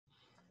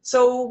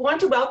So I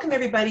want to welcome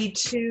everybody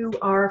to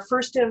our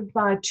first of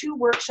two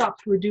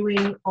workshops we're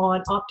doing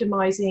on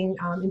optimizing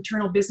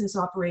internal business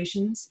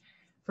operations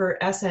for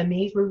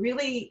SMEs. We're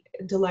really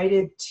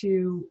delighted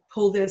to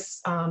pull this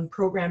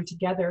program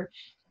together.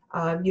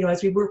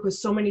 As we work with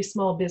so many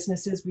small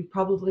businesses, we've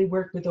probably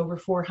worked with over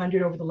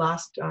 400 over the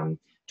last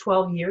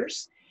 12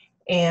 years.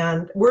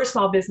 And we're a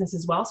small business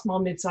as well, small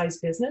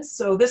mid-sized business.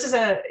 So this is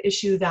an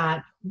issue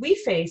that we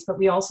face, but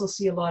we also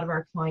see a lot of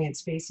our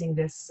clients facing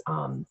this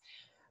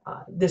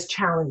this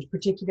challenge,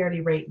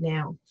 particularly right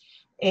now.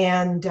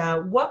 And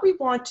what we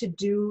want to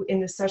do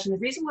in this session, the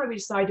reason why we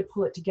decided to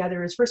pull it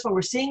together is, first of all,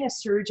 we're seeing a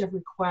surge of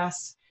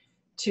requests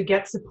to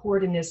get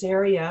support in this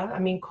area. I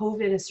mean,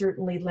 COVID has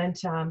certainly lent,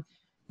 some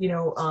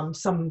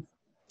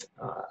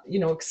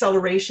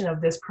acceleration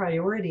of this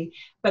priority.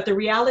 But the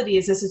reality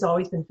is this has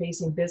always been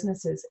facing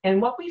businesses.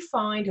 And what we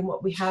find and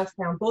what we have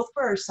found, both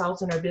for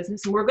ourselves and our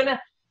business, and we're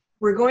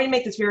going to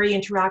make this very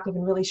interactive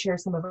and really share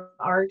some of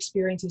our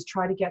experiences,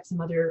 try to get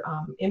some other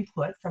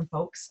input from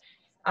folks,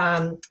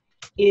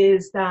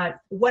 is that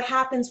what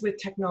happens with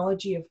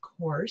technology, of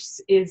course,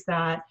 is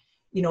that,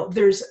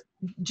 there's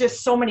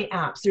just so many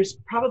apps. There's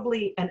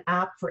probably an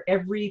app for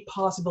every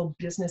possible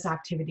business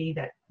activity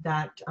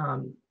that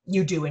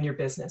you do in your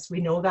business.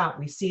 We know that,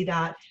 we see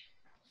that.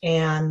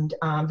 And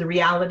the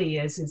reality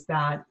is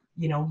that,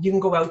 you can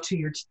go out to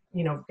your,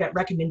 get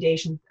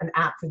recommendations, an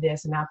app for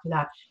this, an app for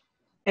that.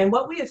 And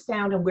what we have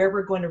found and where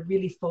we're going to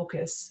really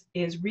focus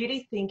is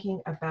really thinking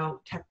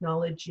about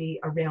technology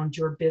around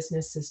your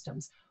business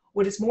systems.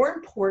 What is more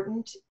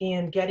important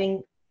in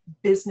getting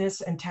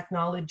business and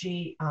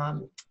technology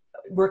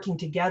working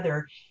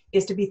together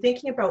is to be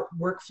thinking about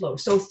workflow.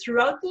 So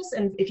throughout this,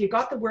 and if you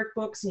got the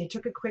workbooks and you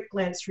took a quick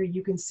glance through,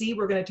 you can see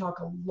we're going to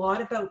talk a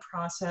lot about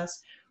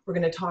process. We're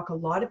going to talk a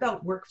lot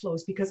about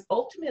workflows, because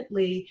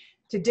ultimately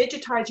to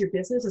digitize your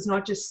business is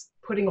not just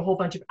putting a whole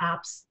bunch of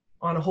apps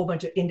on a whole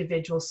bunch of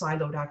individual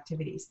siloed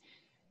activities.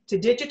 To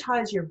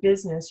digitize your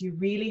business, you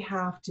really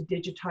have to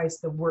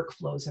digitize the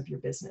workflows of your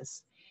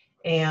business.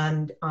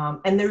 And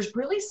there's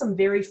really some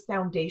very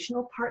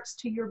foundational parts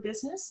to your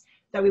business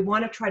that we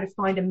want to try to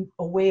find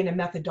a way and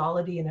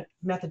a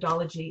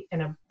methodology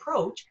and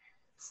approach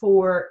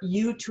for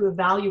you to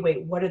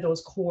evaluate what are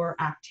those core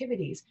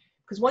activities.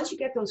 Because once you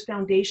get those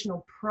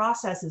foundational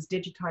processes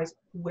digitized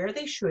where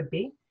they should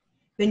be,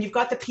 then you've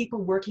got the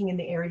people working in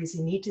the areas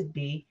you need to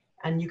be,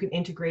 and you can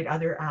integrate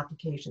other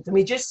applications. And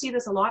we just see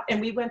this a lot, and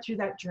we went through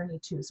that journey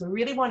too. So we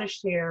really want to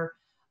share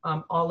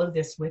all of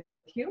this with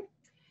you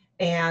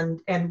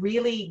and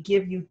really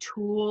give you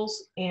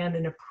tools and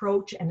an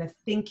approach and a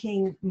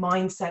thinking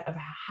mindset of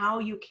how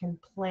you can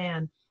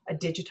plan a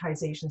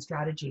digitization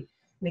strategy.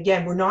 And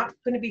again, we're not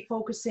going to be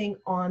focusing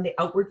on the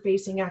outward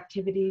facing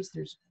activities.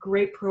 There's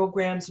great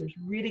programs, there's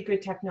really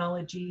good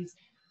technologies,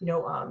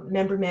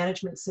 member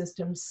management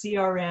systems,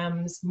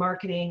 CRMs,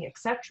 marketing,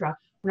 etc.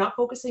 We're not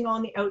focusing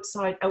on the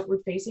outside,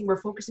 outward facing.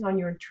 We're focusing on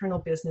your internal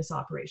business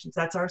operations.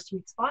 That's our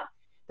sweet spot.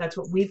 That's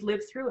what we've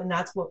lived through, and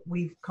that's what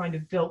we've kind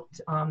of built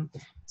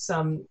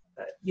some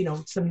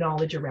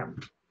knowledge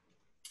around.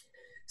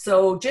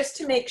 So just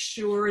to make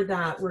sure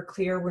that we're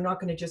clear, we're not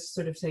going to just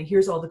sort of say,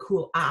 here's all the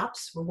cool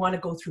apps. We want to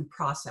go through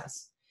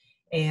process.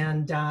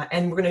 And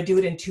we're going to do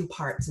it in two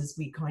parts, as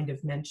we kind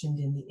of mentioned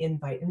in the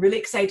invite. I'm really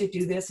excited to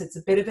do this. It's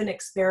a bit of an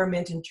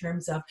experiment in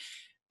terms of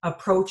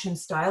approach and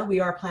style.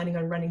 We are planning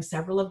on running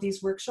several of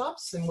these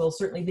workshops, and we'll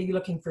certainly be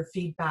looking for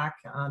feedback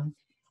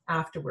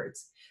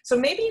afterwards. So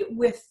maybe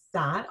with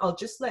that, I'll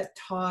just let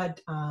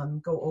Todd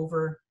go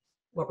over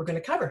what we're going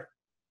to cover.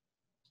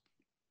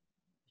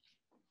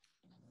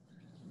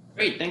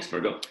 Great, thanks,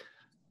 Margot.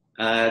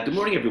 Good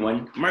morning,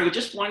 everyone. Margot,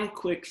 just one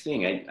quick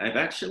thing. I've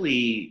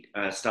actually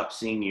stopped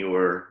seeing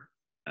your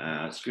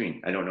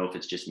screen. I don't know if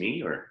it's just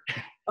me or...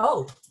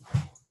 Oh,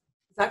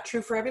 is that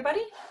true for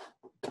everybody?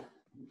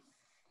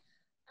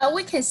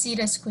 We can see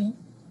the screen.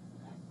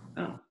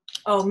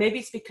 Oh, maybe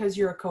it's because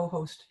you're a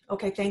co-host.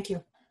 Okay, thank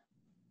you.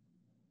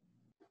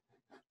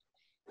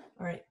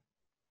 All right.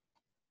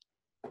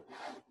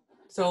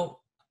 So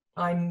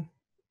I'm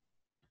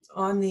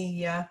on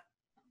the,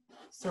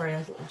 sorry,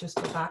 I'll just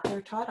go back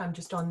there, Todd. I'm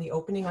just on the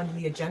opening on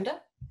the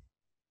agenda.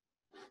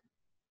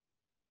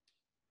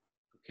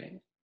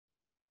 Okay.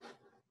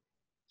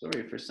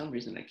 Sorry, for some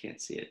reason I can't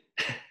see it.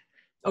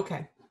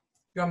 Okay.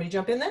 You want me to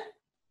jump in then?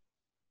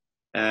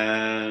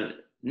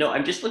 No,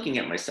 I'm just looking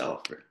at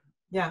myself.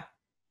 Yeah.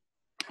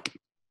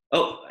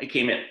 Oh, I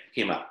came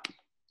up.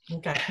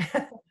 Okay.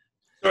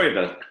 Sorry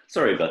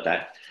about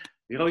that.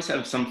 We always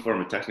have some form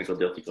of technical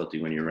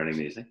difficulty when you're running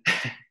these.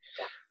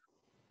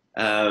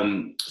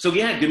 So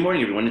yeah, good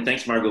morning, everyone, and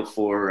thanks, Margot,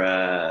 for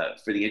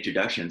the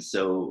introduction.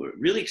 So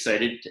really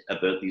excited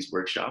about these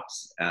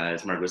workshops.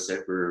 As Margot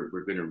said, we're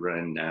going to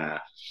run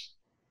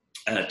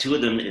two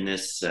of them in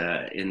this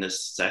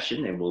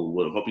session, and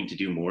we're hoping to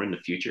do more in the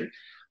future,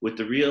 with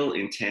the real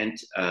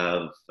intent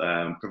of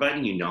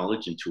providing you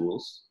knowledge and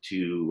tools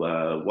to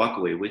walk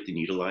away with and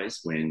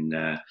utilize and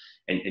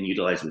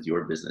utilize with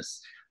your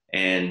business.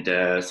 And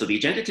so the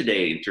agenda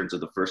today in terms of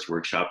the first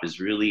workshop is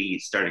really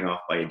starting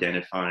off by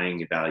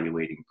identifying,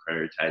 evaluating,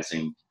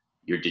 prioritizing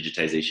your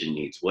digitization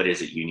needs. What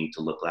is it you need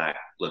to look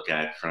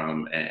at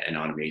from an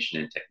automation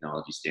and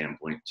technology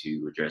standpoint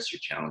to address your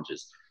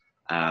challenges?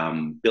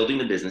 Building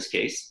the business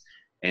case.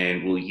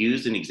 And we'll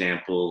use an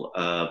example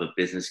of a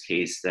business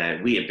case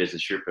that we at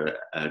Business Sherpa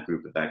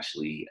Group have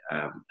actually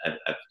have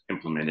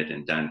implemented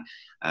and done.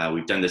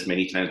 We've done this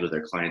many times with our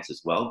clients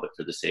as well, but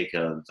for the sake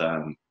of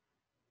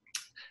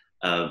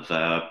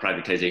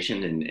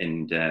privatization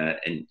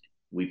and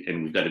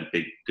we've got a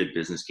good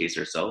business case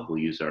ourselves, we'll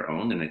use our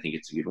own, and I think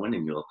it's a good one,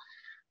 and you'll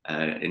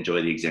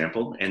enjoy the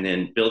example. And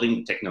then building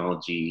the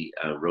technology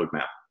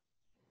roadmap.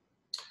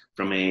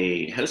 From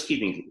a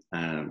housekeeping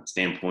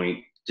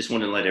standpoint, just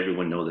want to let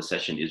everyone know the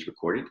session is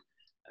recorded.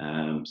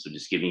 So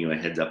just giving you a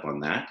heads up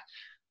on that.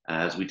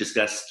 As we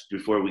discussed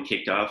before we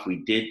kicked off,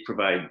 we did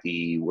provide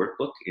the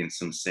workbook and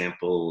some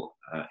sample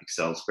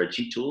Excel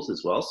spreadsheet tools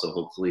as well. So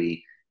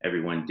hopefully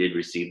everyone did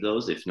receive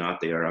those. If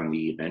not, they are on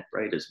the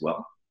Eventbrite as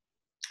well.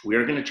 We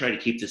are going to try to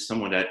keep this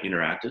somewhat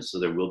interactive, so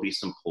there will be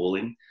some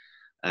polling.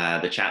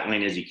 The chat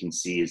line, as you can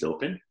see, is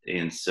open.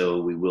 And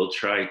so we will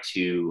try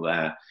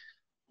to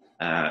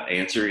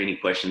answer any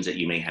questions that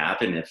you may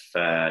have, and if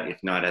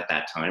not at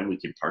that time, we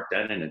can park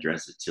that and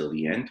address it till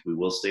the end. We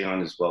will stay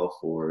on as well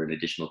for an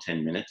additional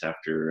 10 minutes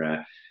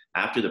after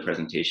the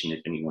presentation if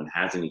anyone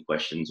has any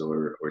questions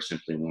or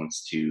simply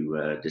wants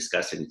to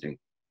discuss anything.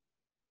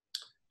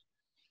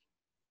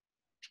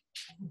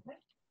 Okay.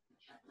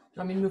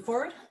 Want me to move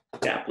forward?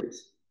 Yeah,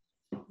 please.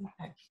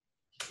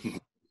 Okay.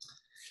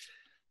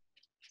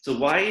 So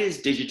why is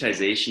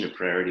digitization a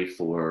priority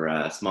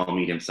for small,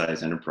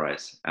 medium-sized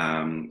enterprise?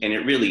 And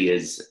it really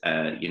is,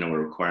 a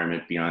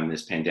requirement beyond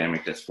this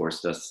pandemic that's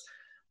forced us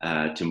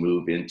to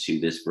move into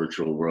this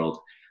virtual world.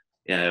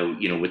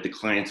 With the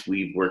clients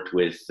we've worked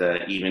with,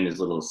 even as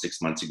little as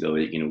 6 months ago,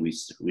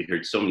 we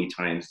heard so many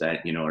times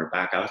that our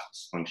back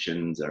office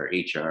functions, our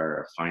HR,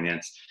 our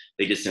finance,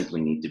 they just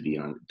simply need to be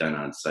done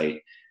on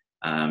site.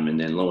 And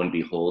then lo and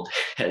behold,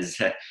 as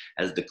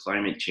the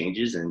climate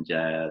changes and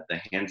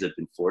the hands have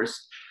been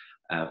forced,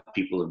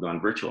 people have gone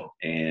virtual,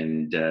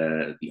 and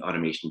the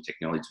automation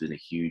technology has been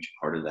a huge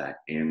part of that.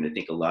 And I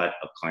think a lot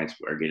of clients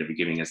are going to be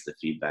giving us the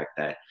feedback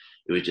that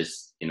it was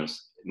just,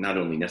 not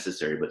only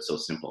necessary, but so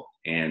simple.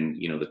 And,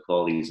 the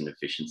qualities and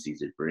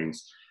efficiencies it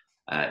brings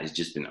has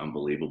just been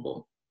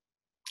unbelievable,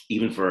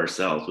 even for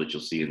ourselves, which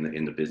you'll see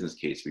in the business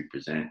case we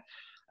present.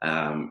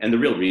 And the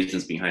real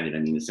reasons behind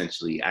it,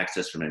 essentially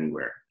access from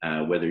anywhere,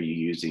 whether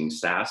you're using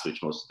SaaS,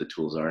 which most of the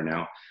tools are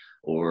now,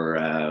 or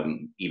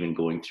even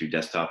going through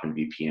desktop and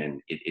VPN,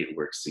 it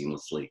works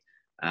seamlessly.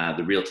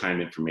 The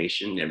real-time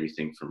information,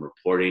 everything from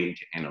reporting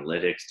to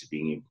analytics to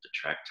being able to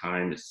track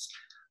time is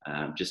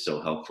just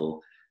so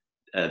helpful.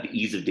 The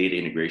ease of data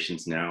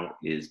integrations now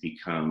is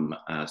become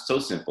so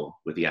simple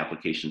with the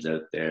applications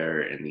out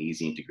there and the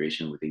easy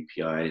integration with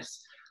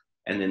APIs.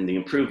 And then the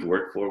improved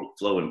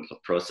workflow and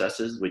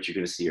processes, which you're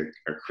going to see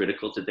are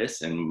critical to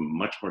this, and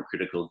much more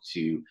critical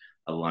to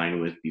align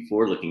with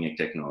before looking at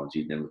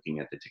technology than looking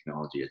at the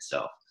technology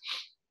itself.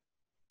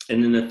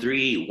 And then the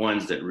three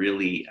ones that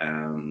really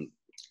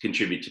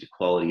contribute to the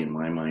quality in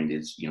my mind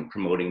is,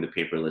 promoting the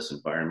paperless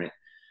environment.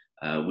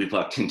 We've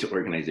walked into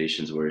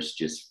organizations where it's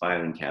just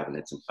filing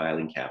cabinets and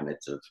filing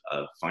cabinets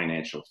of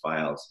financial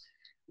files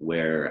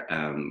where,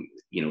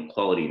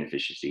 quality and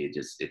efficiency,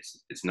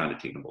 it's not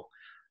attainable.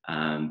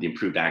 The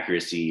improved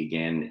accuracy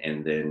again,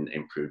 and then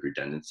improved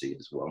redundancy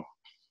as well.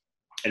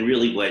 And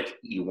really what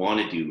you want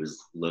to do is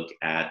look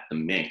at the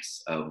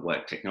mix of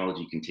what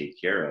technology can take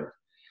care of,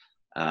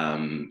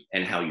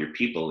 and how your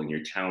people and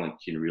your talent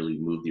can really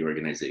move the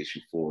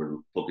organization forward,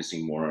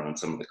 focusing more on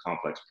some of the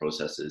complex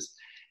processes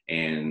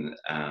and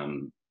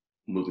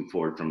moving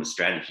forward from a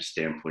strategy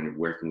standpoint of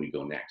where can we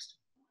go next.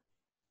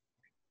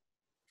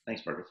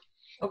 Thanks, Margaret.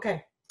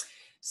 Okay.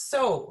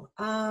 So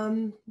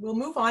we'll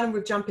move on and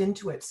we'll jump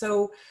into it.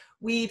 So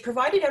we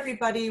provided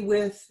everybody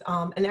with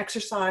an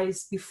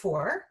exercise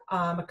before,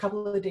 a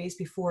couple of days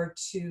before,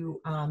 to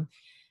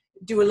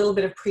do a little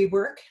bit of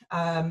pre-work,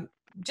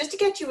 just to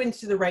get you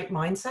into the right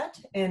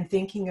mindset and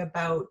thinking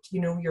about,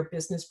 your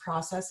business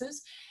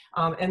processes.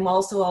 And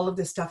also all of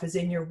this stuff is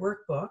in your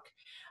workbook.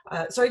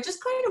 So I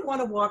just kind of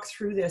want to walk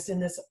through this in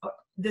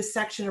this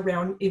section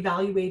around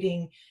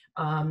evaluating,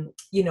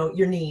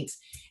 your needs.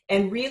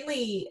 And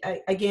really,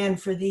 again,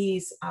 for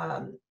these,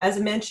 as I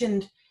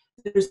mentioned,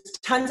 there's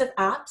tons of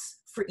apps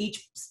for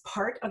each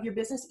part of your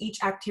business,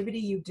 each activity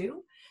you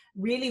do.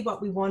 Really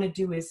what we want to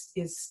do is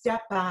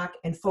step back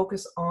and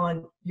focus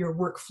on your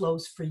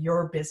workflows for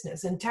your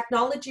business. And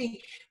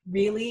technology,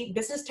 really,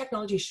 business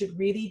technology should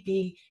really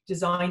be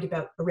designed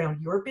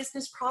around your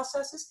business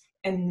processes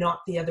and not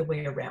the other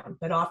way around.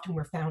 But often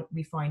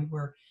we find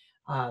we're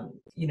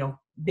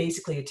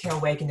basically a tail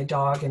wagging the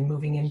dog and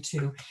moving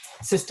into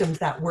systems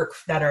that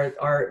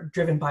are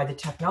driven by the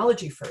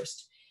technology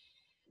first.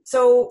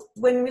 So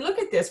when we look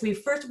at this, we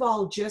first of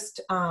all just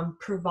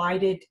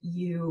provided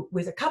you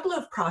with a couple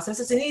of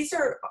processes, and these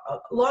are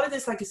a lot of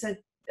this, like I said,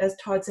 as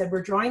Todd said,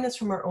 we're drawing this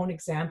from our own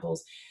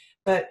examples,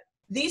 but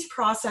these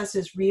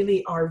processes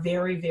really are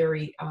very,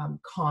 very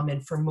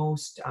common for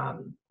most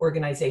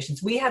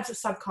organizations. We have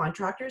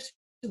subcontractors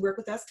who work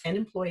with us and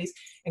employees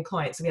and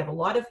clients. So we have a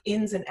lot of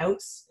ins and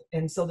outs.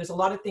 And so there's a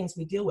lot of things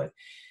we deal with.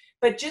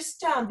 But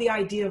just the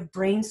idea of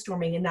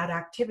brainstorming in that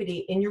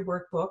activity in your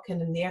workbook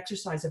and in the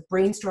exercise of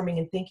brainstorming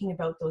and thinking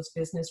about those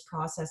business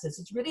processes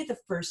is really the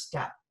first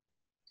step.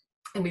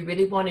 And we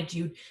really wanted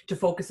you to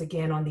focus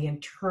again on the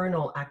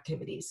internal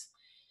activities.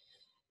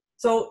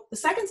 So the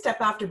second step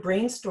after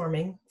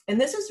brainstorming, and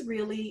this is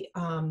really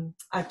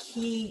a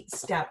key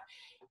step,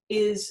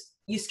 is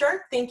you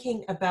start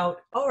thinking about,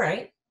 all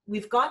right,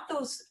 we've got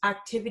those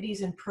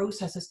activities and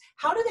processes.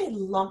 How do they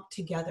lump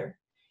together?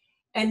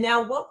 And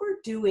now what we're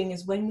doing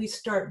is when we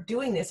start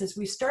doing this is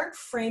we start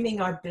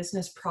framing our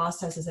business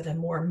processes at a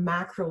more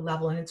macro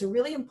level. And it's a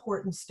really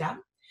important step.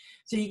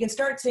 So you can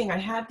start saying, I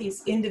have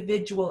these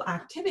individual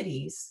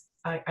activities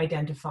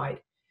identified,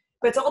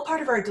 but it's all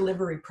part of our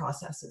delivery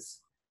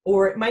processes.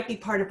 Or it might be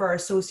part of our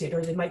associate,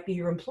 or they might be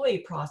your employee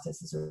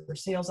processes or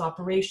sales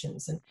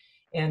operations.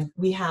 And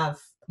we have,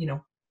 you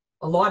know,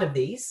 a lot of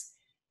these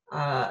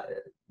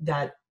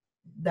that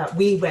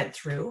we went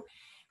through.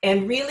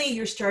 And really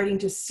you're starting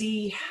to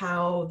see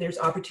how there's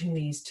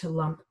opportunities to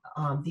lump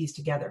these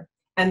together.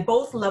 And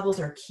both levels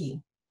are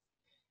key.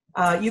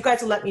 You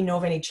guys will let me know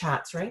of any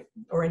chats, right?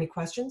 Or any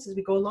questions as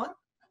we go along.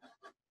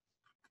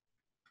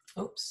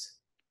 Oops,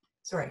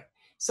 sorry.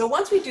 So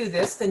once we do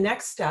this, the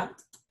next step,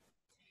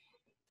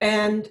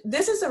 and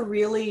this is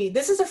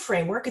a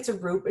framework, it's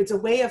a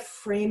way of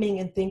framing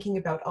and thinking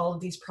about all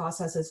of these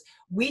processes.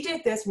 We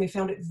did this and we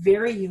found it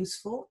very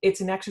useful.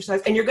 It's an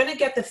exercise, and you're gonna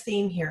get the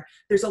theme here.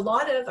 There's a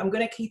lot of, I'm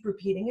gonna keep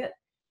repeating it,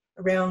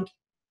 around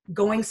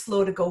going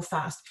slow to go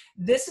fast.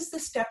 This is the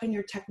step in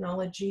your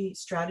technology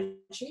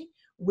strategy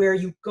where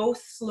you go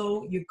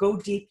slow, you go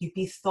deep, you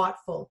be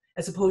thoughtful,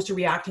 as opposed to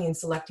reacting and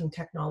selecting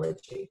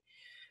technology.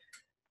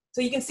 So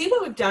you can see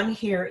what we've done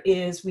here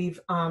is we've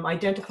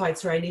identified,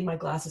 sorry, I need my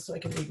glasses so I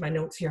can read my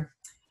notes here.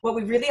 What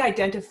we've really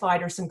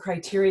identified are some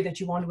criteria that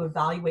you want to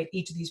evaluate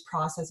each of these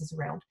processes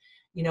around.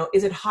 You know,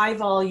 is it high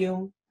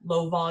volume,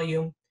 low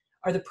volume?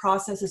 Are the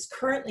processes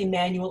currently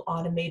manual,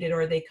 automated,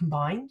 or are they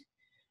combined?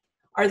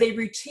 Are they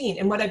routine?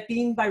 And what I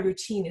mean by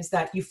routine is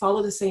that you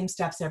follow the same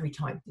steps every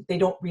time. They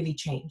don't really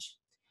change.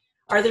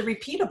 Are they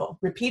repeatable?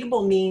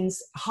 Repeatable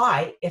means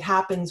high, it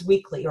happens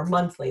weekly or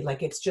monthly,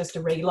 like it's just a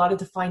regular, a lot of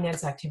the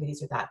finance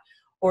activities are that.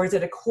 Or is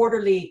it a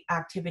quarterly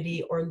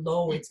activity, or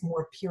low, it's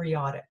more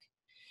periodic.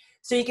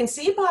 So you can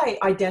see by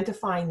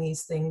identifying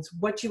these things,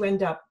 what you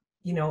end up,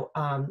 you know,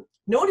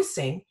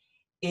 noticing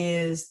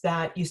is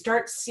that you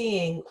start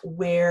seeing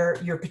where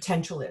your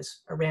potential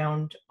is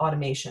around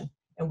automation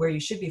and where you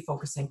should be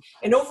focusing.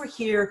 And over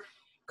here,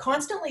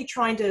 constantly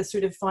trying to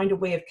sort of find a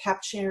way of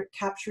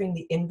capturing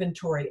the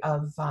inventory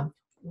of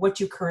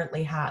what you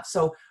currently have.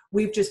 So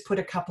we've just put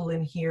a couple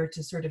in here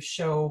to sort of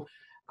show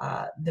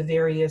the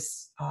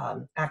various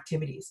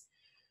activities.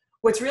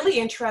 What's really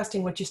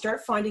interesting, what you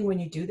start finding when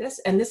you do this,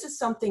 and this is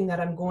something that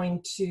I'm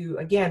going to,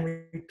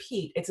 again,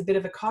 repeat, it's a bit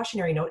of a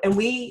cautionary note, and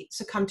we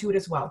succumb to it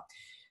as well.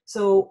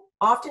 So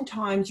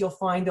oftentimes you'll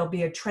find there'll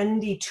be a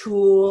trendy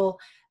tool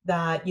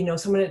that, you know,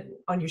 someone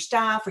on your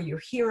staff or you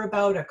hear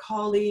about, a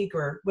colleague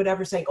or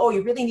whatever, saying, oh,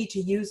 you really need to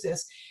use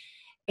this.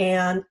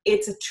 And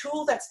it's a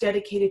tool that's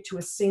dedicated to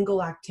a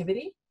single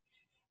activity.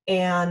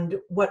 And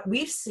what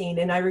we've seen,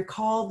 and I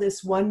recall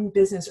this one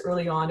business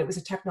early on, it was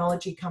a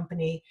technology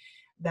company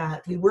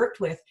that we worked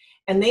with,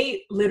 and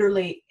they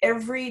literally,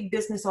 every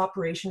business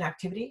operation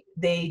activity,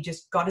 they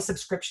just got a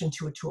subscription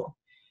to a tool.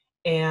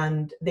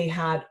 And they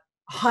had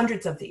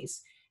hundreds of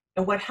these.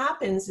 And what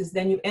happens is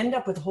then you end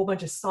up with a whole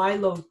bunch of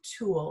siloed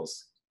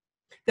tools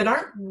that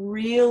aren't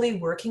really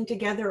working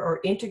together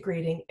or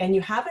integrating, and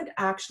you haven't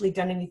actually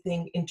done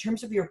anything in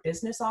terms of your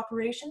business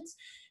operations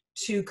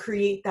to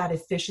create that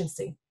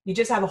efficiency. You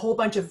just have a whole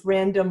bunch of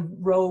random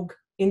rogue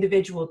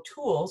individual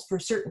tools for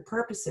certain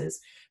purposes,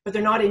 but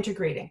they're not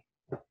integrating.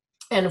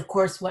 And of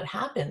course, what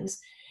happens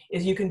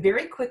is you can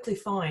very quickly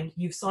find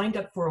you've signed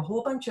up for a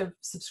whole bunch of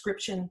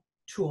subscription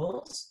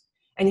tools,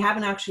 and you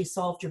haven't actually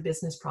solved your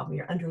business problem,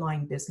 your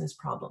underlying business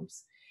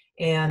problems.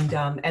 And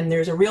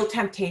there's a real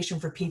temptation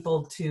for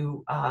people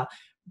to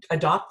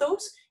adopt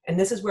those. And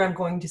this is where I'm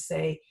going to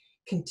say,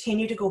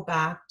 continue to go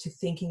back to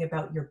thinking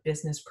about your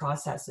business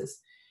processes.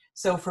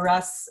 So for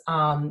us,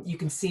 you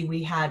can see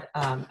we had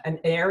an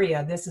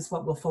area, this is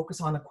what we'll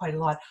focus on quite a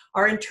lot,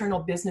 our internal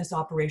business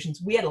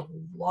operations. We had a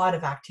lot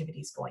of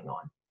activities going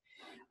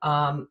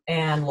on,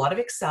 and a lot of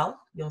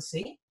Excel, you'll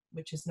see,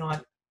 which is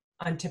not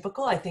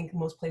untypical. I think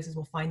most places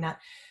will find that,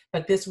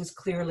 but this was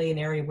clearly an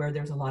area where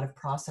there's a lot of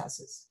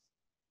processes.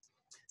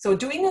 So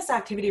doing this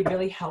activity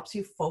really helps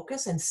you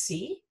focus and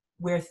see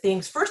where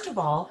things, first of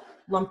all,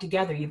 lump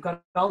together. You've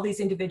got all these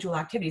individual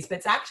activities, but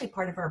it's actually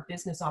part of our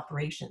business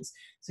operations.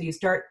 So you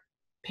start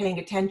paying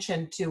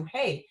attention to,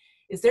 hey,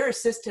 is there a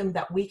system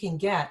that we can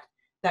get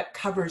that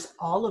covers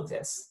all of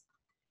this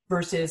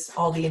versus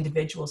all the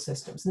individual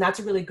systems? And that's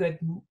a really good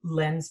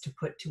lens to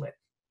put to it.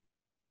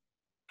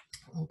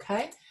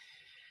 Okay.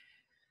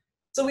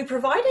 So we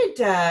provided,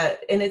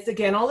 and it's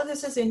again, all of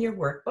this is in your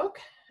workbook.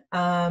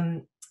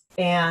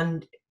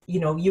 And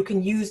you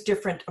can use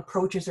different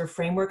approaches or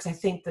frameworks. I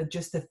think that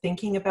just the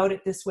thinking about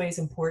it this way is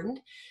important.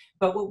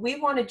 But what we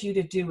wanted you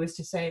to do is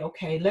to say,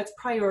 okay, let's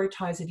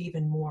prioritize it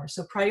even more.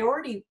 So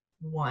priority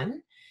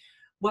one,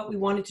 what we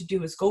wanted to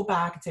do is go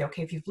back and say,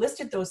 okay, if you've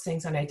listed those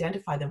things and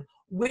identify them,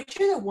 which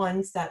are the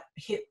ones that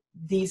hit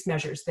these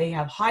measures? They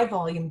have high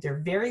volume,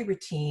 they're very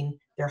routine,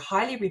 they're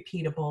highly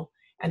repeatable,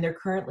 and they're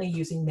currently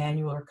using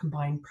manual or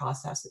combined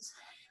processes.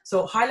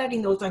 So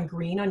highlighting those on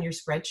green on your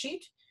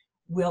spreadsheet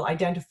will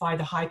identify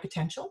the high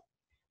potential.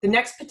 The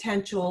next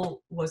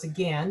potential was,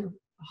 again,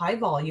 high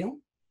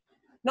volume,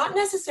 not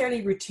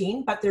necessarily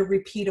routine, but they're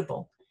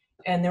repeatable.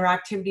 And they're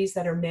activities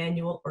that are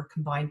manual or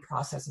combined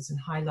processes, and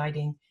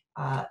highlighting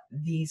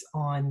these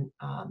on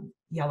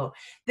yellow.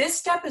 This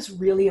step is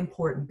really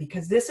important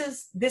because this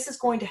is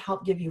going to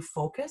help give you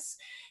focus.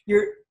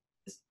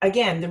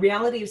 Again, the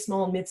reality of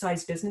small and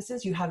mid-sized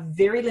businesses, you have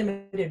very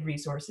limited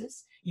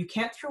resources. You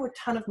can't throw a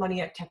ton of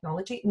money at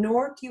technology,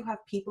 nor do you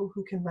have people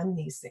who can run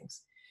these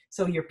things.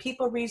 So your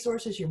people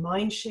resources, your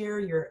mind share,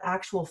 your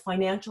actual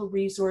financial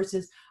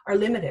resources are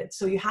limited.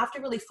 So you have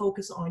to really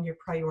focus on your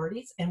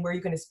priorities and where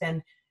you're going to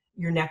spend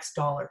your next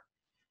dollar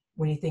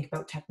when you think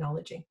about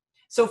technology.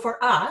 So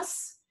for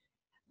us,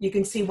 you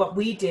can see what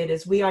we did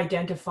is we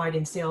identified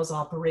in sales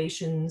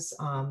operations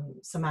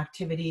some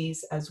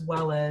activities as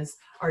well as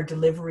our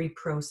delivery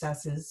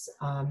processes.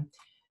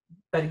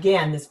 But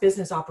again, this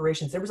business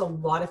operations, there was a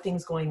lot of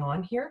things going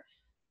on here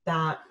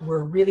that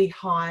were really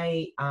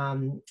high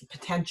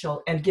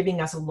potential and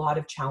giving us a lot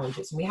of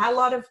challenges. And we had a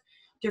lot of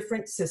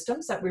different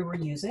systems that we were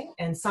using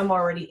and some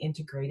already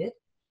integrated.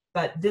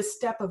 But this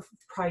step of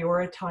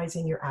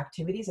prioritizing your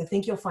activities, I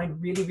think you'll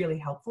find really, really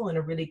helpful and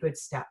a really good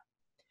step.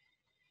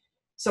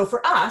 So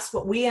for us,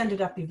 what we ended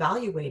up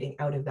evaluating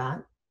out of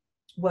that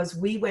was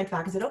we went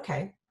back and said,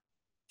 okay,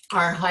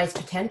 our highest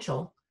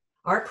potential,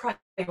 our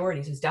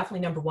priorities is definitely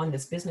number one,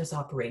 this business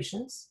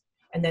operations,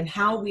 and then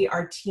how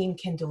our team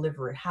can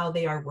deliver it, how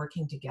they are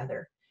working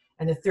together.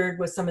 And the third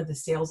was some of the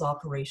sales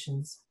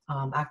operations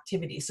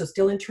activities. So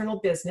still internal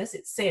business,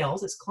 it's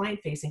sales, it's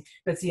client facing,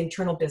 but it's the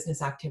internal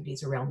business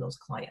activities around those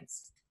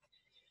clients.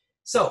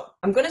 So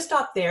I'm going to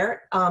stop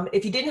there.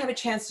 If you didn't have a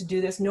chance to do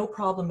this, no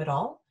problem at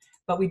all.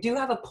 But we do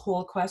have a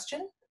poll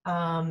question.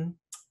 Leanne,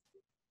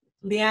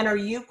 are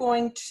you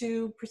going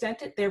to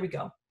present it? There we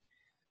go.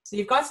 So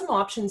you've got some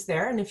options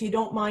there. And if you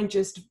don't mind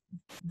just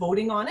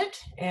voting on it,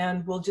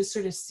 and we'll just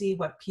sort of see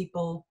what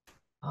people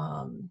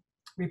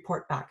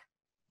report back.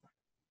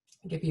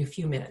 I'll give you a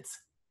few minutes.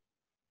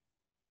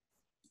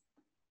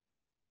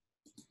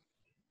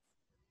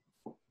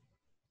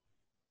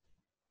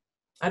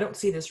 I don't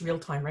see this real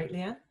time, right,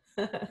 Leanne?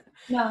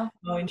 No.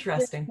 Oh,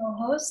 interesting. There's no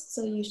host,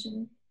 so you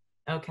should.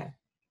 Okay.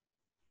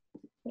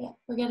 Yeah,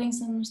 we're getting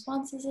some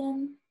responses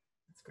in.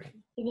 That's great.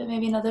 Give it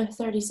maybe another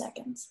 30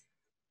 seconds.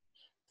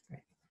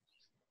 Great.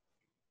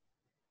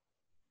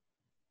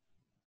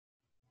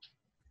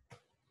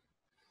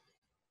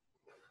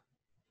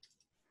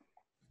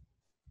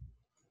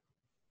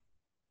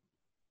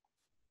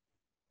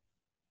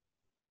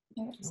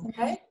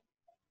 Okay.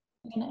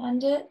 I'm going to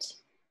end it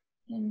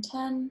in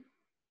 10.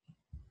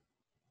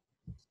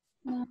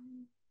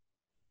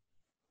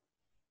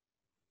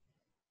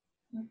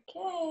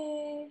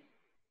 Okay.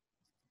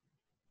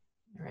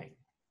 All right.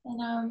 And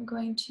now I'm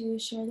going to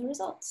share the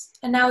results.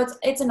 And now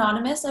it's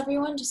anonymous,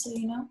 everyone, just so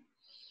you know.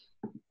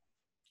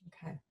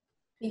 Okay.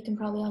 You can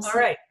probably also. All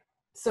right.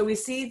 So we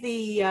see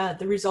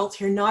the results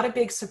here. Not a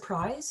big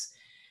surprise.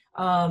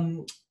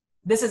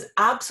 This is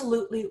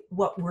absolutely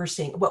what we're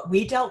seeing, what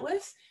we dealt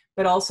with,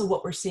 but also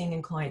what we're seeing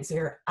in clients.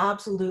 They're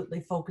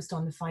absolutely focused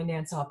on the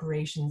finance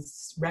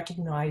operations,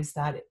 recognize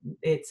that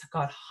it's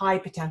got high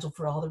potential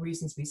for all the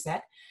reasons we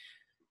said.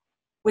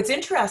 What's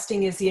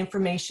interesting is the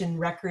information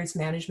records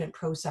management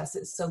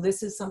processes. So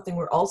this is something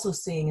we're also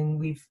seeing, and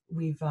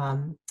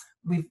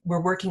we're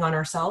working on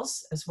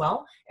ourselves as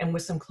well, and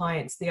with some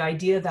clients. The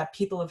idea that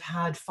people have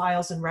had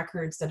files and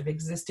records that have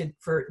existed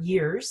for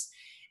years,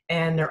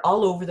 and they're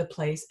all over the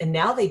place, and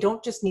now they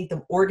don't just need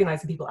them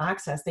organized and people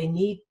access, they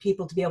need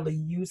people to be able to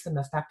use them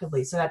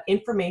effectively. So that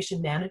information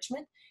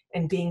management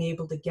and being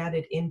able to get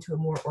it into a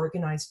more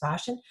organized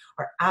fashion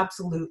are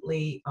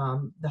absolutely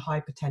the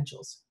high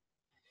potentials.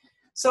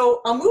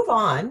 So I'll move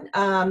on.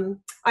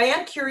 I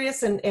am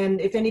curious, and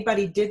if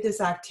anybody did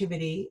this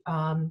activity,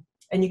 and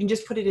you can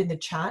just put it in the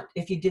chat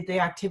if you did the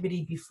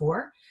activity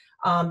before,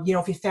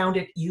 if you found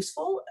it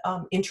useful,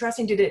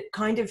 interesting, did it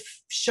kind of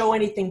show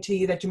anything to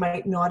you that you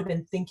might not have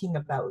been thinking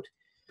about?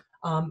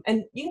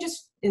 And you can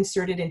just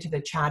insert it into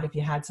the chat if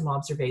you had some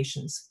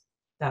observations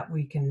that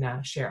we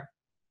can share.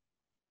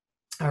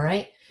 All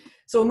right,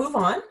 so we'll move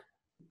on.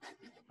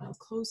 I'll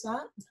close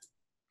that.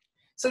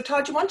 So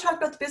Todd, you want to talk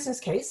about the business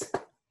case?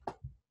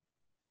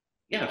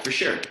 Yeah, for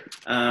sure.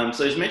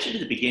 So as mentioned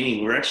at the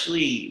beginning, we're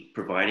actually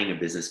providing a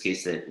business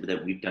case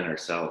that we've done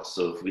ourselves.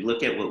 So if we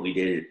look at what we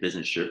did at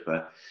Business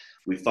Sherpa,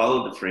 we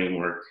followed the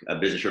framework,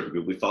 Business Sherpa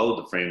Group, we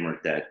followed the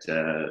framework that,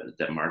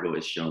 that Margot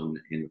has shown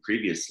in the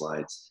previous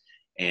slides,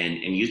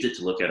 and used it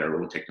to look at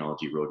our own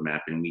technology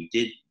roadmap. And we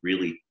did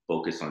really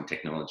focus on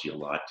technology a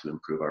lot to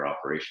improve our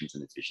operations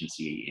and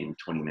efficiency in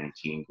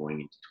 2019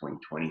 going into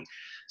 2020.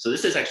 So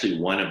this is actually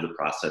one of the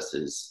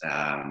processes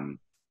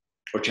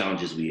or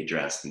challenges we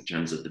addressed in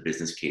terms of the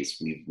business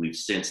case. We've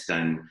since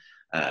done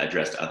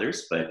addressed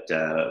others, but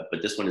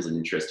this one is an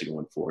interesting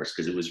one for us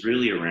because it was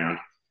really around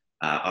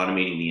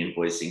automating the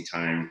invoicing,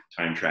 time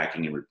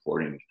tracking, and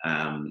reporting.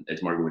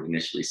 As Margaret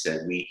initially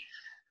said,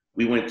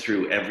 we went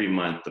through every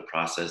month the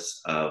process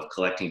of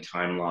collecting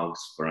time logs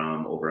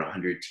from over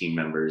 100 team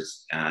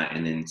members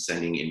and then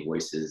sending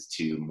invoices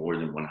to more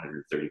than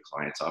 130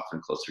 clients,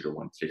 often closer to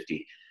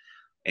 150.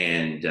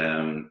 And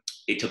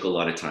it took a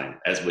lot of time.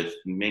 As with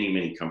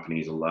many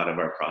companies, a lot of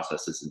our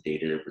processes and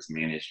data was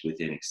managed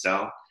within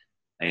Excel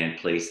and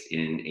placed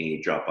in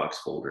a Dropbox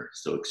folder,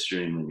 so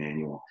extremely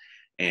manual.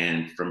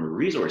 And from a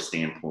resource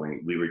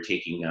standpoint, we were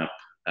taking up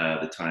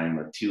the time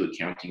of 2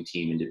 accounting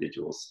team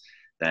individuals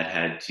that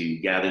had to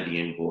gather the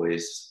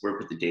invoice, work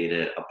with the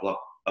data,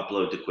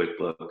 upload to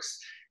QuickBooks,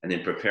 and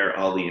then prepare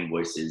all the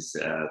invoices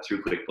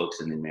through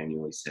QuickBooks and then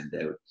manually send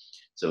out.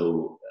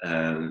 So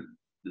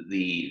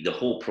the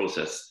whole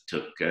process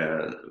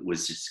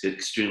was just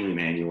extremely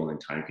manual and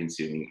time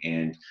consuming.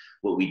 And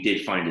what we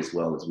did find as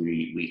well is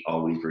we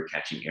always were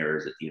catching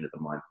errors at the end of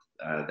the month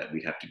that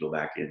we'd have to go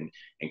back and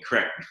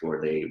correct before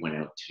they went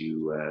out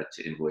to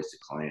invoice the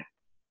client.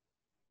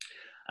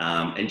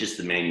 And just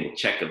the manual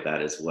check of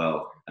that as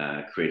well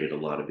created a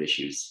lot of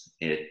issues.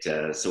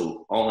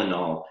 So all in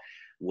all,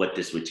 what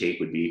this would take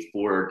would be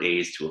 4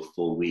 days to a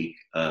full week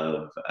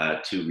of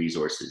 2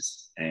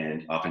 resources,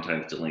 and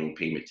oftentimes delaying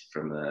payment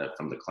from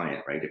the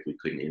client, right, if we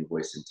couldn't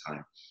invoice in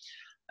time.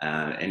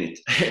 And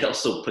it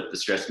also put the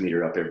stress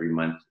meter up every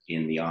month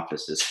in the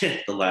offices.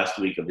 The last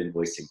week of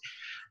invoicing,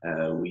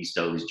 we used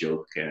to always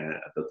joke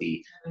about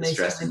the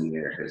stress in the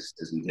air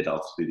as we did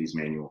all through these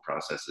manual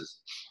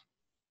processes.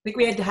 I think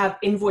we had to have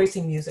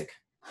invoicing music.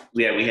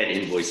 Yeah, we had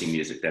invoicing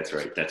music. That's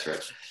right.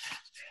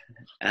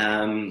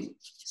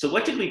 So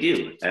what did we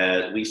do?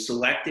 We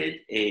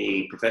selected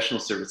a professional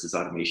services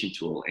automation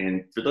tool.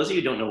 And for those of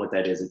you who don't know what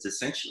that is, it's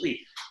essentially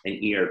an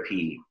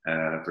ERP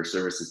for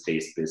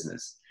services-based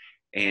business.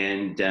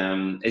 And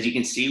as you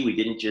can see, we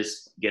didn't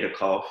just get a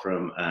call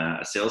from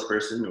a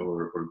salesperson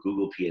or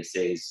Google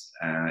PSAs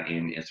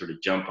and sort of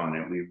jump on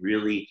it. We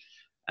really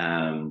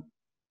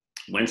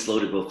went slow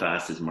to go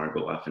fast, as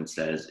Margot often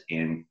says,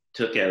 and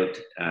took out,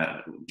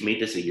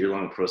 made this a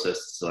year-long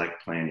process to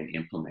select, plan, and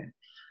implement,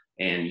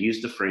 and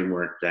used the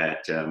framework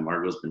that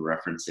Margot's been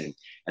referencing.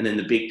 And then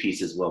the big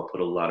piece as well,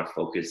 put a lot of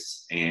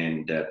focus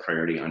and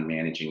priority on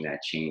managing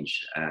that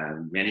change.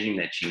 Managing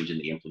that change in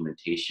the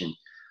implementation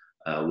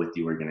with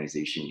the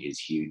organization is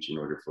huge in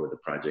order for the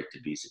project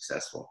to be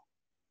successful.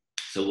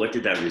 So what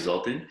did that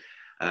result in?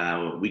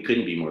 We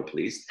couldn't be more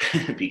pleased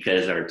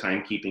because our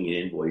timekeeping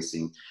and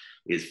invoicing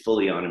is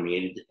fully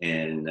automated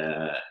and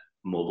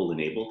mobile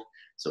enabled.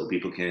 So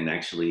people can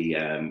actually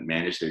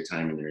manage their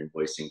time and their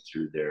invoicing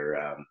through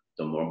their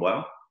the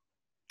mobile.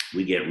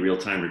 We get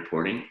real-time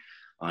reporting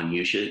on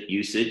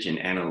usage and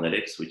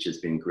analytics, which has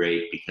been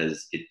great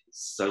because it's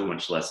so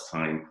much less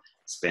time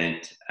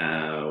spent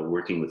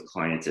working with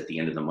clients at the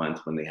end of the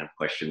month when they have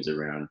questions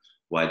around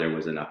why there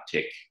was an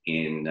uptick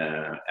in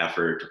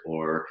effort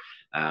or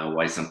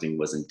why something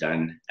wasn't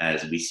done,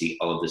 as we see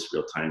all of this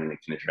real time and it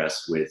can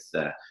address with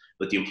the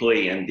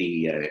employee and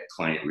the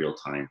client real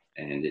time.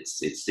 And it's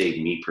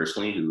saved me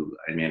personally, who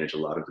I manage a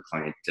lot of the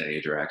client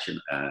interaction,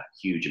 a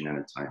huge amount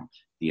of time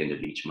at the end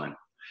of each month.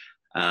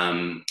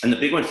 And the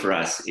big one for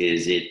us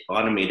is it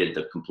automated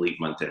the complete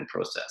month-end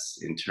process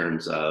in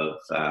terms of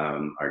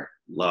our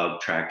log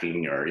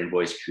tracking, our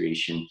invoice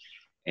creation.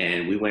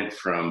 And we went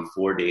from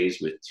 4 days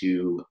with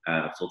 2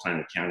 full-time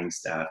accounting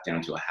staff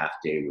down to a half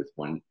day with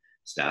 1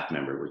 staff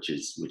member, which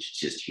is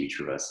just huge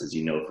for us. As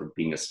you know, for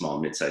being a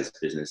small, mid-sized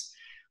business,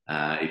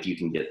 if you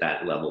can get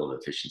that level of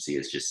efficiency,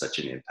 it's just such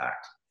an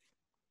impact.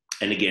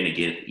 And again,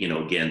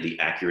 the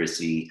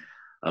accuracy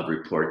of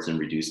reports and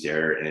reduced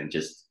error and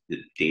just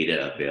the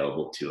data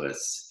available to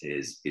us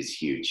is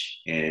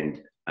huge.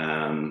 And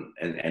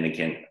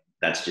again,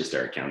 that's just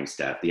our accounting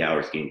staff. The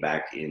hours gained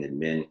back in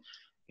admin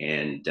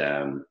and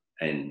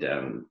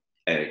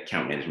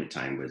account management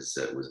time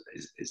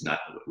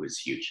was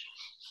huge.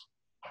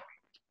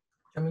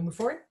 Can we move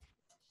forward?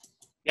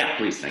 Yeah,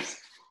 please, thanks.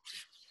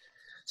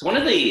 So one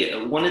of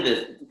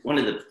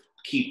the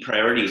key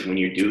priorities when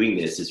you're doing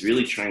this is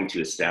really trying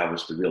to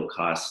establish the real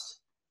cost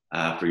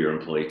for your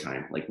employee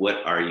time. Like,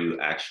 what are you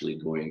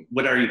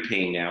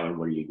paying now and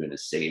what are you going to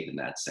save in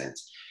that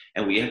sense?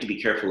 And what you have to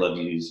be careful of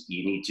is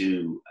you need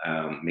to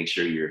make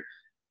sure you're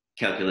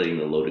calculating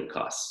the loaded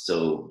costs.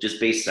 So just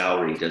base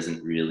salary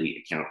doesn't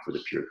really account for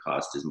the pure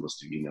cost, as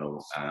most of you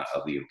know,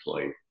 of the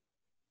employee.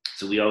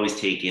 So we always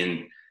take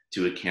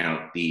into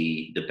account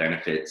the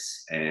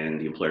benefits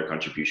and the employer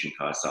contribution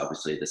costs,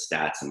 obviously the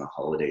stats and the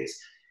holidays.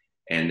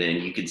 And then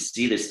you can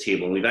see this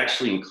table, and we've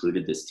actually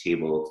included this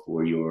table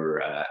for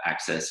your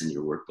access in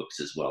your workbooks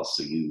as well.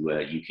 So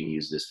you can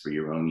use this for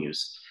your own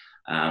use.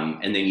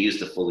 And then use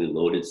the fully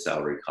loaded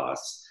salary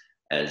costs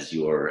as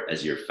your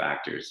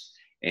factors.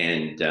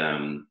 And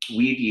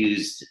we've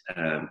used,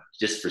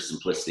 just for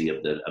simplicity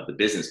of the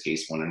business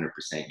case, 100%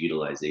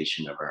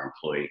 utilization of our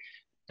employee.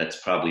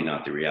 That's probably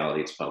not the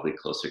reality. It's probably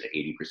closer to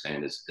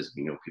 80%, as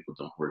we know people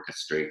don't work a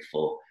straight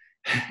full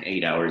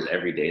 8 hours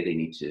every day. They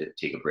need to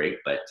take a break.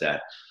 But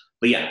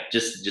yeah,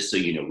 just so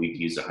you know, we've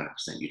used 100%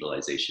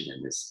 utilization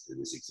in this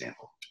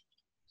example.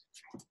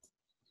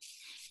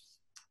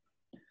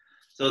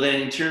 So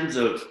then in terms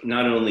of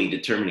not only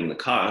determining the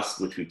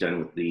cost, which we've done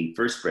with the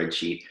first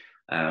spreadsheet,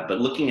 but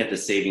looking at the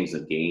savings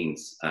of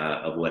gains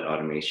of what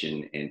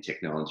automation and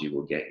technology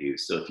will get you.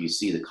 So if you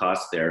see the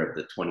cost there of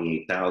the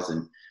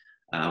 28,000,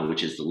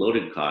 which is the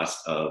loaded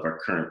cost of our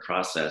current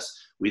process,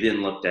 we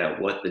then looked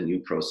at what the new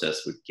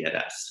process would get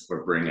us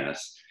or bring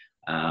us.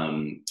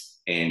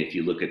 And if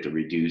you look at the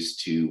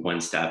reduced to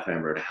one staff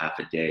member to half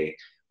a day,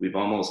 we've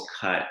almost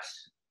cut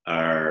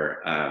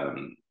our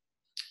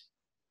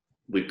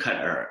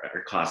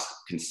costs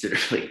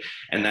considerably,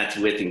 and that's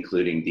with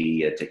including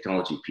the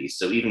technology piece.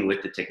 So even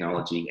with the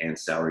technology and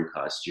salary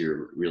costs,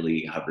 you're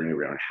really hovering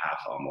around half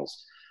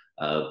almost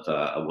of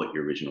what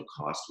your original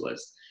cost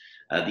was.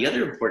 The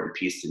other important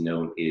piece to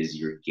note is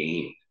your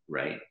gain,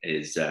 right?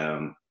 Is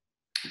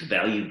the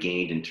value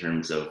gained in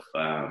terms of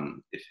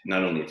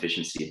not only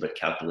efficiency, but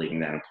calculating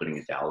that and putting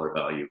a dollar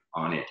value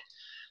on it.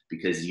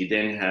 Because you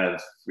then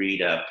have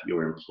freed up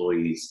your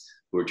employees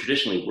who are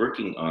traditionally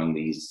working on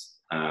these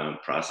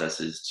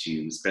processes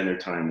to spend their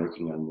time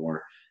working on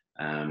more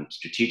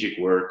strategic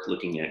work,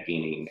 looking at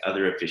gaining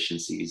other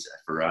efficiencies.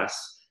 For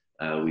us,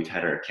 we've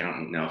had our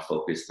accountant now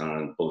focused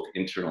on both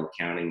internal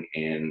accounting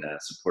and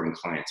supporting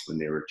clients when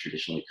they were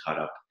traditionally caught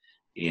up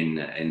in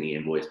the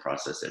invoice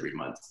process every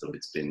month. So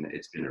it's been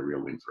a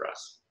real win for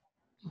us.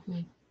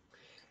 Mm-hmm.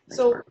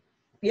 So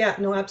yeah,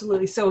 no,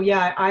 absolutely. So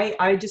yeah,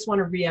 I just want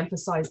to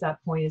reemphasize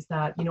that point is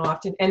that, you know,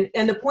 often,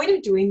 and the point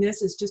of doing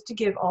this is just to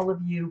give all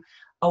of you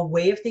a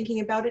way of thinking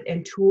about it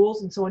and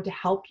tools and so on to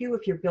help you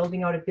if you're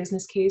building out a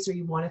business case or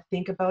you want to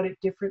think about it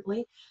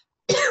differently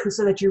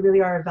so that you really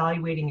are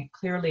evaluating it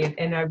clearly.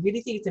 And I really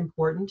think it's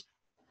important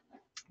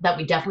that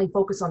we definitely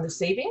focus on the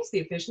savings, the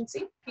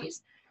efficiency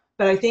piece.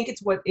 But I think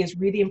it's what is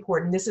really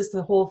important. This is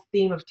the whole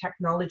theme of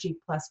technology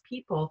plus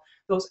people.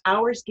 Those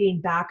hours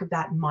gained back of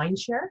that mind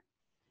share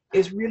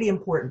is really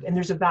important. And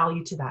there's a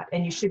value to that.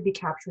 And you should be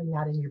capturing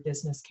that in your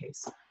business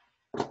case.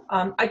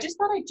 I just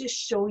thought I'd just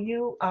show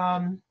you,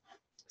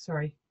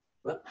 sorry,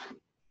 whoop,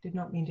 did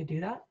not mean to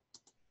do that.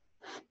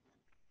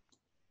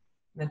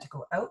 Meant to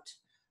go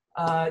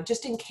out.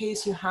 Just in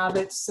case you have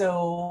it.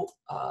 So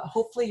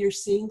hopefully you're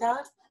seeing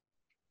that.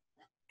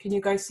 Can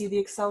you guys see the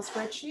Excel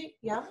spreadsheet?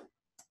 Yeah.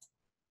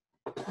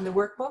 And the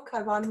workbook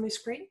I've on my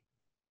screen?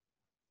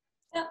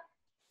 Yeah.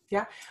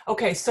 Yeah.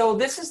 Okay. So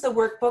this is the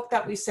workbook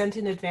that we sent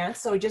in advance.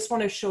 So I just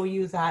want to show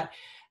you that,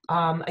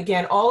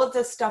 again, all of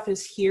this stuff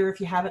is here if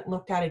you haven't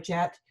looked at it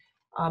yet,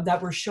 that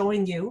we're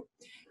showing you.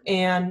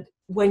 And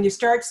when you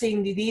start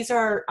seeing these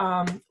are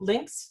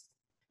links,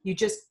 you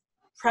just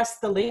press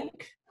the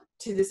link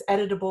to this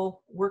editable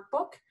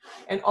workbook.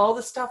 And all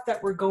the stuff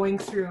that we're going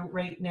through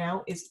right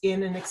now is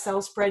in an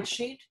Excel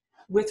spreadsheet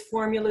with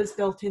formulas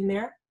built in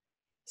there.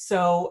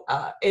 So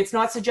it's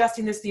not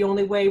suggesting this the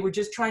only way. We're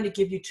just trying to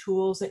give you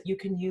tools that you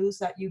can use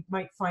that you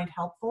might find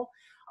helpful.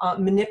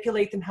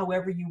 Manipulate them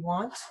however you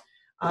want.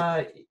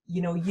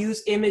 You know,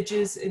 use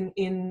images in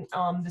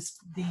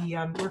the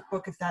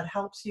workbook if that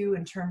helps you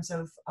in terms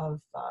of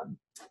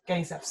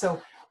getting stuff.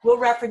 So we'll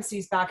reference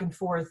these back and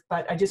forth,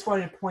 but I just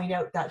wanted to point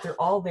out that they're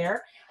all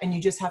there and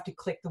you just have to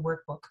click the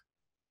workbook.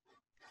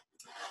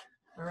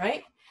 All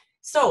right,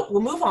 so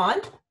we'll move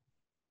on.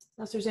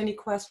 Unless there's any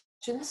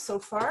questions so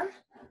far.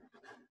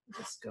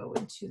 Just go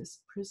into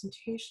this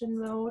presentation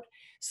mode.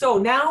 So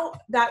now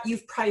that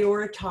you've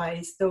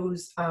prioritized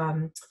those,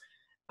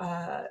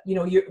 you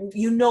know,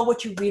 you know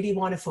what you really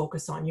want to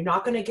focus on. You're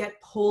not going to get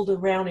pulled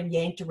around and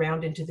yanked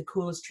around into the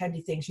coolest,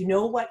 trendy things. You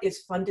know what is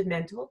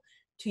fundamental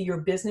to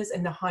your business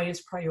and the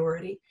highest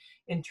priority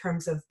in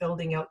terms of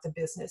building out the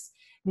business.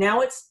 Now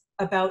it's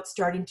about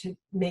starting to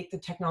make the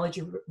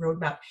technology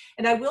roadmap.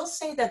 And I will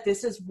say that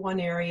this is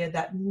one area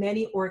that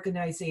many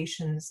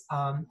organizations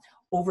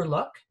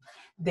overlook.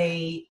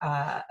 They,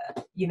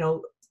 you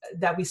know,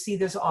 that we see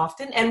this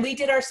often, and we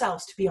did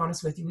ourselves, to be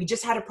honest with you. We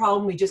just had a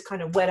problem. We just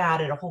kind of went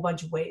at it a whole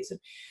bunch of ways and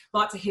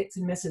lots of hits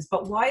and misses.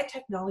 But why a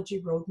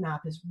technology roadmap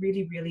is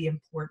really, really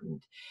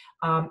important.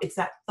 It's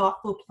that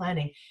thoughtful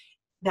planning,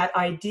 that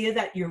idea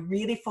that you're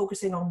really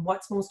focusing on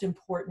what's most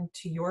important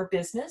to your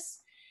business,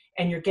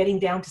 and you're getting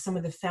down to some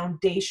of the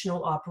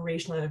foundational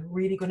operational that are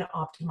really going to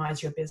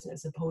optimize your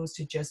business, opposed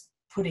to just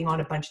putting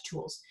on a bunch of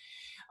tools.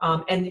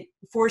 And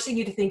forcing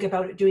you to think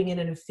about it, doing it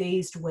in a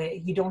phased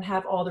way. You don't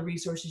have all the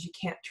resources, you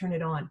can't turn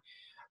it on.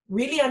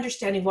 Really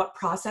understanding what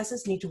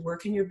processes need to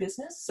work in your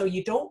business. So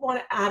you don't want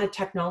to add a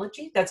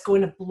technology that's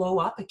going to blow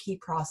up a key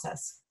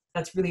process.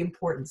 That's really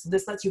important. So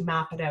this lets you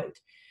map it out.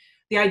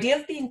 The idea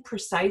of being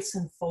precise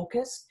and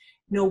focused,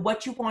 know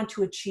what you want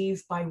to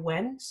achieve by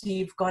when. So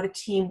you've got a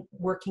team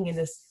working in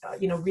this,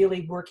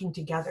 really working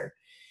together.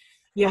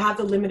 You have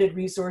the limited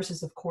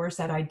resources, of course,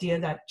 that idea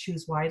that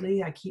choose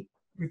wisely. I keep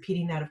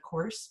repeating that, of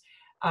course.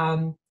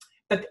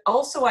 But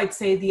also I'd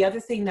say the other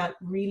thing that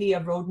really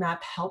a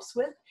roadmap helps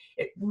with,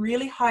 it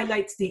really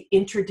highlights the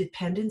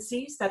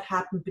interdependencies that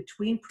happen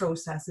between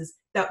processes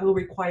that will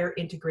require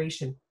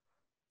integration.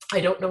 I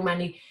don't know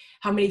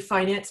how many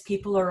finance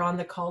people are on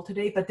the call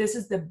today, but this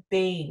is the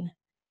bane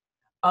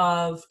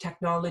of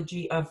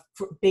technology,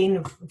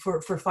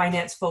 for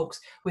finance folks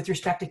with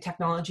respect to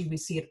technology. We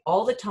see it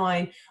all the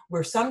time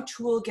where some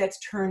tool gets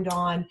turned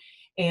on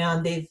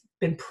and they've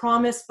been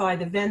promised by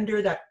the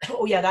vendor that,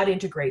 oh yeah, that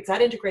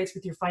integrates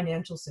with your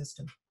financial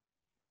system.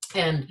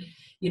 And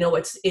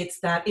it's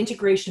that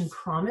integration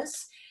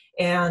promise,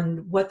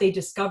 and what they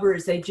discover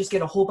is they just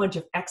get a whole bunch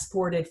of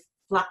exported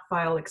flat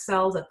file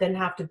Excels that then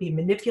have to be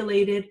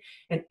manipulated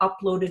and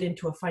uploaded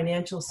into a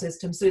financial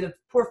system. So the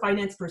poor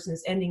finance person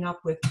is ending up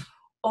with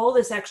all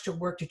this extra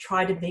work to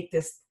try to make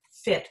this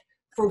fit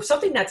for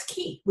something that's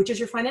key, which is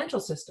your financial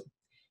system,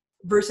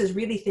 versus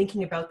really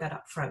thinking about that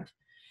up front.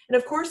 And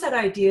of course, that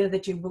idea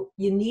that you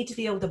need to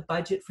be able to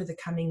budget for the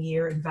coming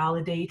year and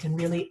validate and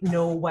really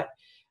know what,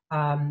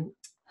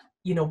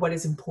 what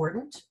is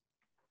important.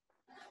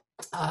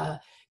 I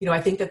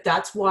think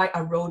that's why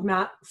a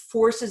roadmap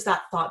forces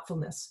that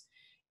thoughtfulness.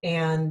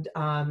 And,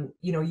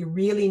 you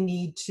really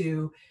need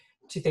to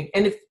think.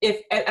 And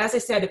if, as I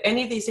said, if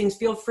any of these things,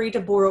 feel free to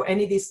borrow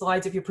any of these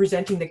slides if you're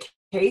presenting the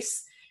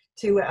case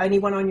to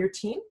anyone on your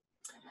team.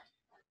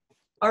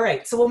 All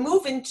right, so we'll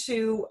move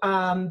into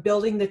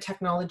building the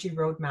technology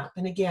roadmap.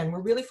 And again,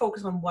 we're really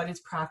focused on what is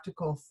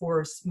practical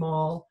for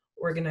small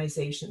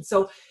organizations.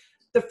 So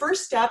the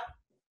first step,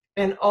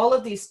 and all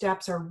of these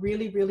steps are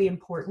really, really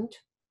important,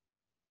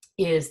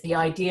 is the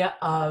idea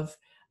of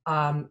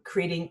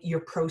creating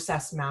your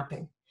process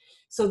mapping.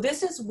 So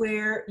this is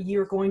where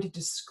you're going to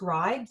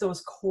describe those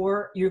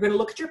core, you're going to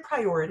look at your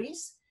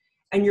priorities,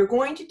 and you're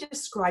going to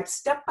describe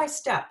step by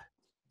step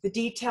the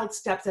detailed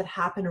steps that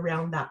happen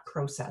around that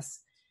process.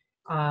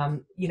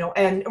 And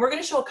we're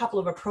going to show a couple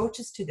of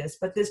approaches to this,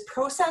 but this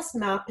process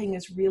mapping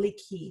is really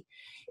key.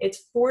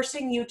 It's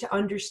forcing you to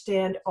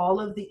understand all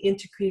of the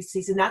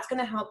intricacies, and that's going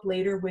to help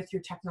later with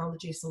your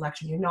technology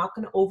selection. You're not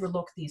going to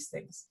overlook these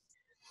things.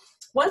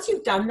 Once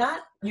you've done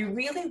that, you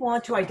really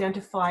want to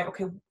identify,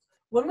 okay,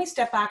 when we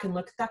step back and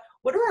look at that,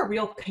 what are our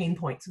real pain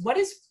points? What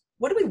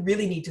do we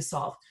really need to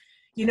solve?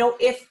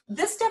 If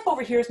this step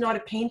over here is not a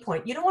pain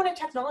point, you don't want a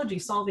technology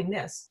solving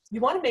this.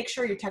 You want to make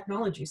sure your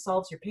technology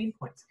solves your pain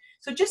points.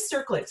 So just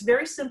circle it. It's a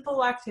very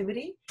simple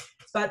activity,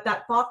 but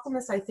that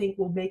thoughtfulness, I think,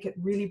 will make it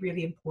really,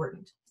 really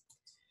important.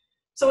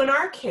 So in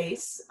our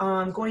case,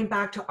 going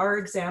back to our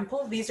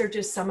example, these are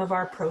just some of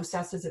our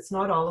processes. It's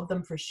not all of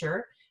them for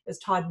sure, as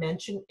Todd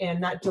mentioned,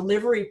 and that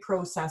delivery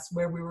process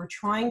where we were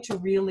trying to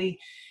really,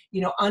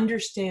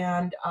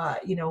 understand,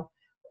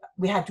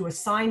 we had to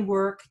assign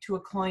work to a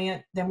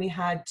client, then we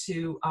had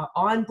to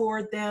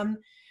onboard them.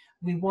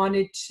 We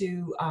wanted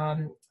to,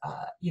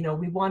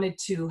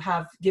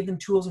 give them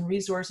tools and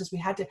resources. We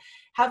had to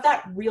have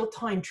that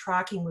real-time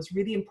tracking was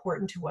really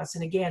important to us.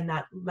 And again,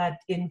 that led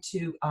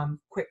into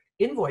quick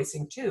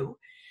invoicing too.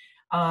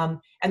 And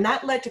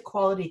that led to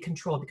quality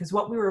control, because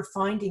what we were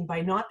finding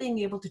by not being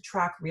able to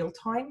track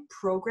real-time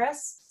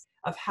progress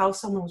of how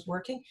someone was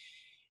working,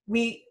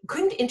 we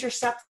couldn't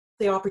intercept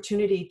the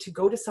opportunity to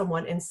go to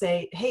someone and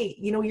say, hey,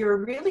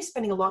 you're really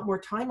spending a lot more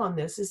time on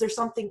this. Is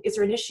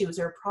there an issue? Is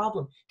there a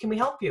problem? Can we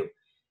help you?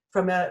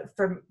 From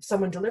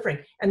someone delivering.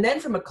 And then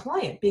from a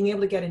client, being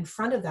able to get in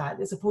front of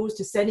that, as opposed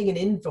to sending an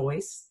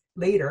invoice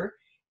later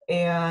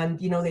and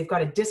they've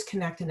got a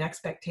disconnect in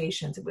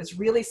expectations. It was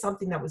really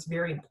something that was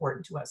very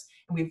important to us,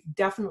 and we've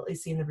definitely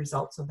seen the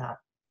results of that.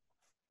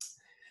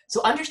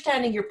 So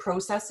understanding your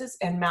processes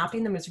and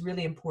mapping them is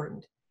really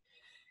important.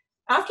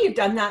 After you've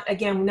done that,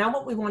 again, now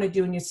what we want to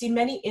do, and you see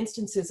many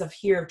instances of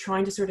here of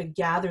trying to sort of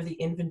gather the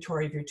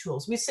inventory of your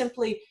tools. We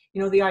simply,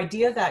 the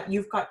idea that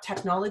you've got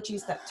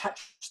technologies that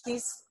touch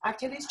these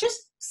activities,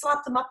 just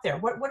slap them up there.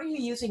 What are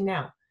you using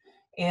now?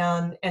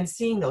 And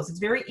seeing those. It's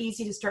very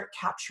easy to start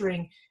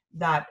capturing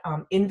that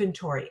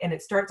inventory, and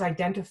it starts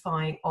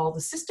identifying all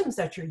the systems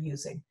that you're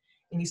using,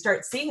 and you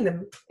start seeing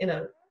them in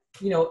a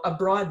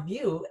broad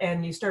view,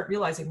 and you start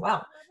realizing,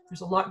 wow,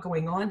 there's a lot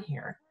going on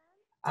here.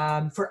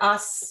 For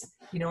us,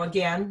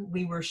 again,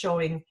 we were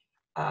showing,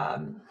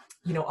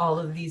 all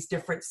of these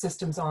different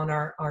systems on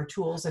our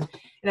tools. And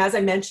as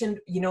I mentioned,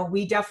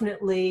 we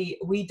definitely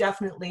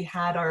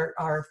had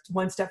our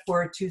one step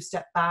forward, two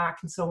step back,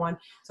 and so on.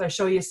 So I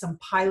show you some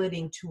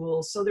piloting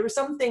tools. So there were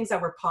some things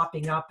that were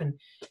popping up, and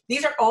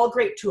these are all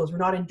great tools. We're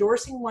not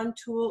endorsing one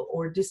tool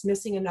or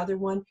dismissing another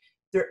one.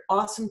 They're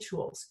awesome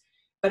tools.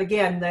 But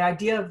again, the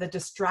idea of the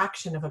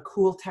distraction of a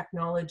cool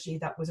technology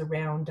that was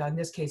around, in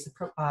this case,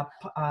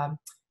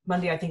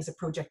 Monday, I think, is a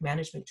project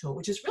management tool,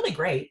 which is really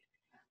great.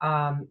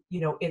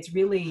 It's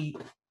really,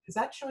 is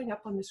that showing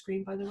up on the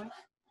screen, by the way?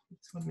 I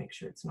just want to make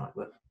sure it's not.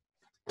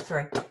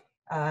 Sorry.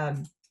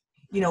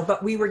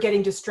 but we were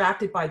getting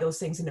distracted by those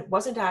things and it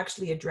wasn't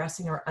actually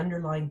addressing our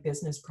underlying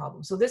business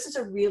problem. So this is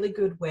a really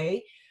good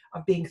way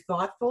of being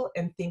thoughtful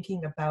and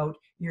thinking about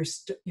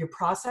your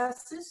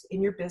processes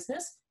in your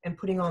business and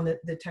putting on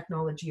the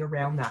technology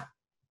around that.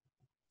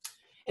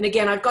 And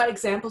again, I've got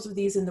examples of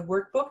these in the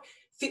workbook,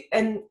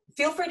 and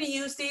feel free to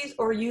use these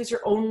or use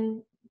your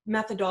own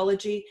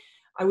methodology.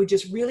 I would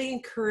just really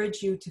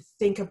encourage you to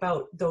think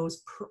about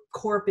those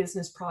core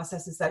business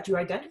processes that you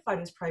identified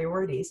as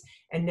priorities,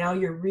 and now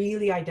you're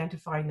really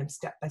identifying them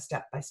step by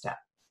step by step.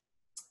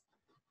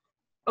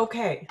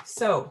 Okay,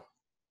 so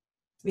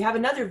we have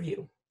another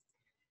view.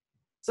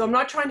 So I'm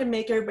not trying to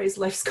make everybody's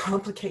lives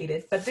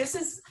complicated, but this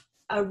is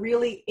a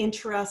really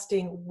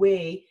interesting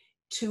way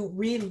to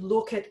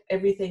re-look at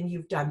everything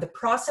you've done. The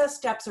process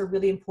steps are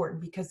really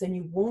important because then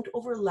you won't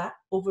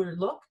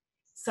overlook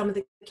some of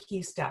the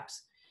key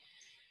steps.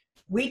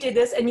 We did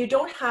this, and you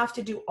don't have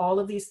to do all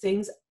of these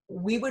things.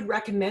 We would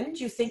recommend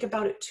you think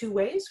about it two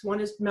ways.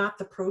 One is map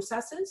the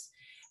processes.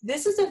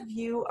 This is a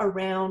view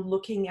around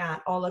looking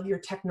at all of your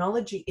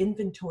technology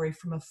inventory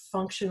from a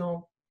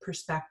functional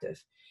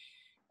perspective.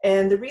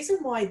 And the reason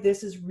why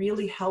this is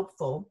really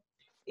helpful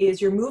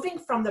is you're moving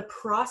from the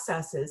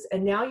processes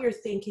and now you're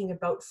thinking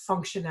about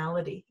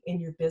functionality in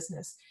your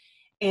business.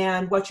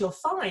 And what you'll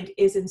find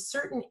is in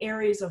certain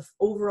areas of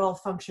overall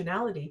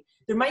functionality,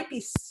 there might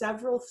be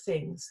several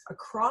things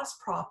across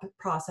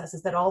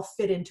processes that all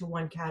fit into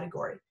one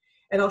category.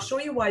 And I'll show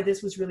you why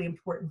this was really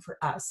important for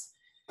us.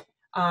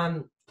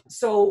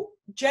 So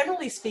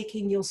generally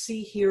speaking, you'll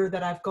see here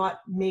that I've got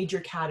major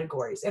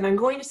categories. And I'm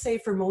going to say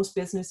for most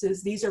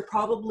businesses, these are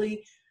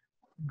probably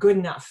good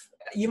enough.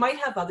 You might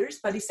have others,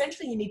 but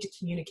essentially you need to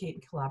communicate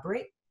and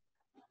collaborate.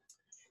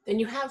 Then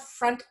you have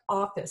front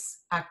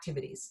office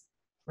activities,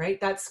 right?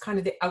 That's kind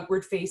of the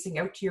outward facing,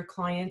 out to your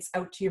clients,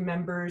 out to your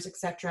members,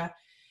 etc.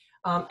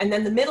 And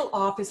then the middle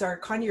office are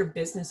kind of your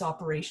business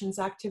operations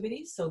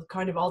activities. So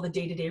kind of all the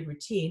day-to-day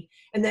routine.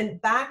 And then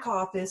back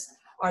office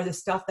are the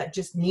stuff that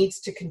just needs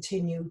to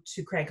continue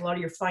to crank. A lot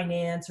of your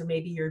finance or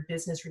maybe your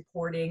business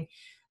reporting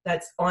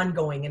that's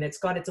ongoing and it's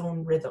got its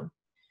own rhythm.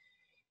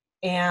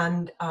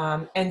 And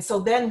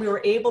so then we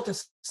were able to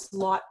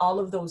slot all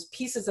of those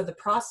pieces of the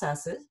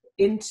processes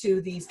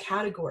into these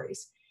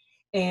categories.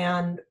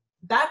 And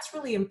that's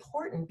really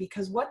important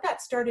because what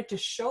that started to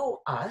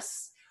show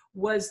us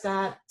was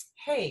that,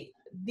 hey,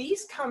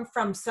 these come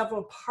from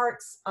several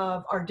parts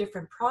of our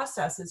different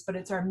processes, but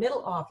it's our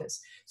middle office.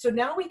 So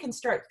now we can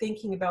start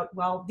thinking about,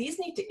 well, these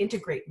need to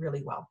integrate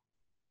really well,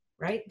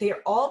 right? They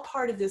are all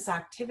part of this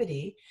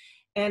activity.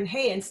 And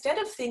hey, instead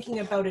of thinking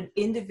about an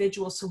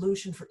individual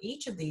solution for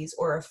each of these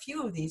or a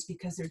few of these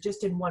because they're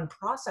just in one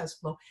process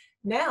flow,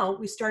 now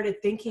we started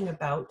thinking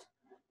about,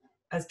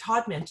 as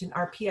Todd mentioned,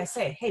 our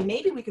PSA. Hey,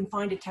 maybe we can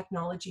find a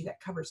technology that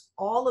covers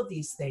all of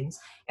these things,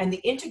 and the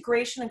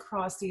integration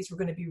across these were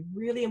going to be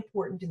really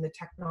important in the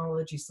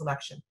technology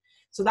selection.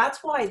 So that's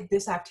why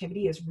this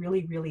activity is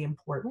really, really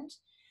important,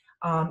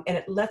 and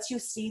it lets you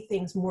see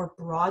things more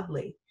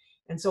broadly.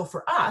 And so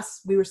for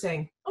us, we were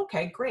saying,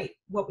 okay, great.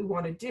 What we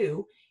want to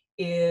do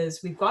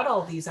is we've got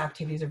all these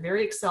activities are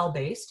very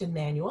Excel-based and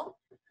manual.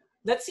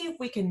 Let's see if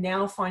we can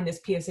now find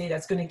this PSA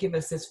that's going to give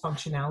us this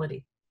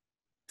functionality.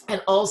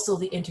 And also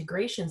the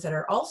integrations that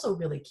are also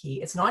really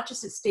key. It's not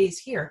just it stays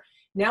here.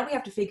 Now we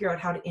have to figure out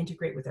how to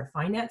integrate with our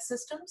finance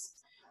systems.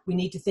 We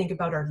need to think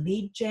about our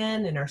lead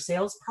gen and our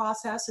sales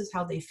processes,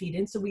 how they feed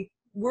in. So we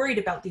worried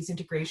about these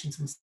integrations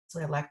when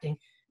selecting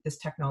this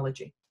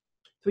technology.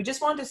 So we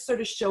just wanted to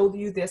sort of show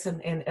you this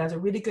and as a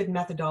really good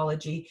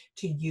methodology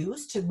to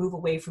use to move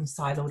away from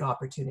siloed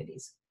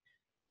opportunities.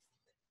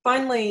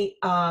 Finally,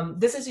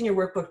 this is in your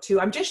workbook too.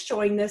 I'm just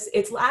showing this.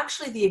 It's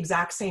actually the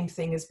exact same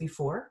thing as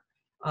before.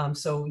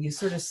 So you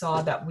sort of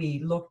saw that we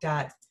looked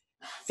at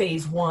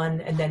phase 1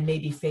 and then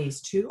maybe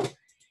phase 2,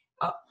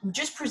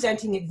 just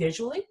presenting it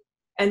visually.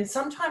 And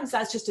sometimes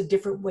that's just a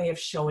different way of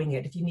showing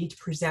it. If you need to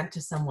present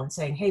to someone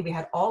saying, hey, we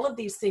had all of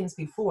these things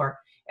before,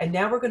 and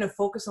now we're going to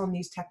focus on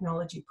these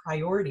technology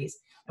priorities.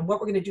 And what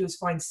we're going to do is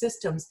find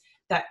systems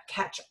that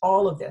catch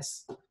all of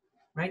this,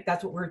 right?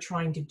 That's what we're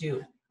trying to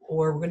do.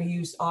 Or we're going to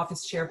use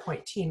Office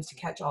SharePoint Teams to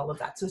catch all of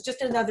that. So it's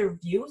just another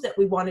view that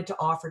we wanted to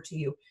offer to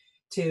you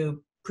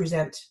to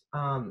present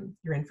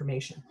your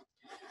information.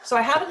 So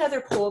I have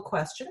another poll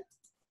question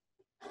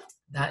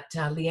that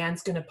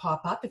Leanne's going to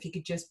pop up. If you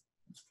could just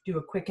do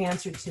a quick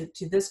answer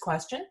to this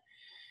question.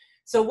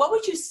 So what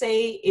would you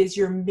say is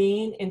your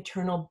main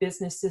internal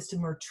business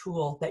system or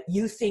tool that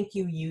you think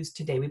you use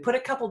today? We put a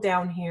couple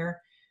down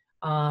here.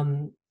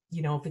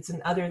 You know, if it's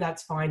an other,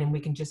 that's fine. And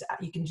you can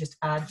just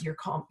add your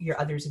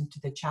others into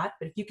the chat.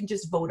 But if you can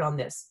just vote on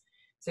this,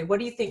 say, what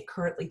do you think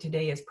currently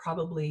today is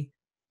probably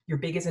your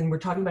biggest, and we're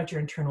talking about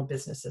your internal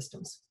business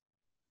systems.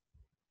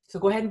 So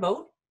go ahead and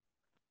vote.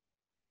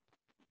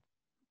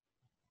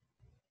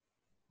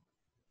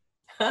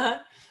 I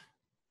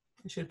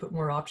should put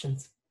more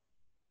options.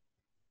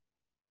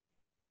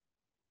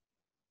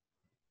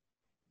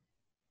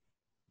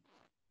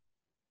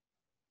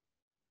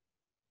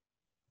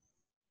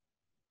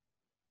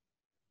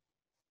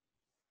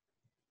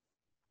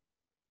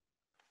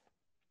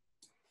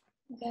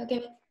 Okay, I'll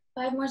give it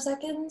 5 more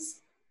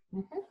seconds.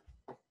 Mhm.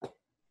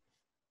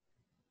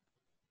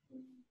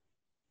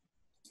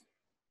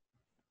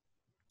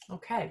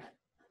 Okay.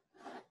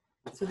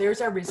 So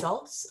there's our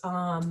results.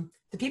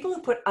 The people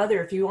who put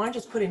other, if you want to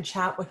just put in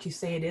chat what you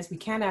say it is, we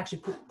can't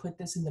actually put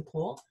this in the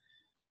poll.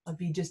 I'd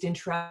be just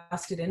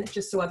interested in it,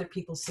 just so other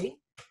people see.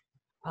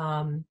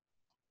 And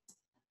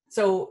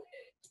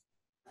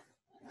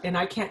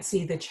I can't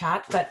see the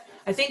chat, but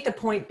I think the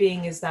point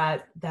being is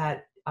that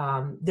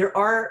there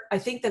are, I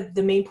think that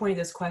the main point of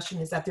this question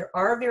is that there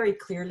are very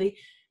clearly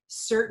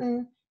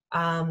certain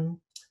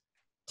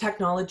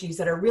technologies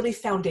that are really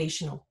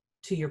foundational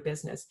to your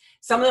business.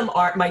 Some of them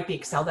might be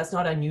Excel, that's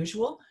not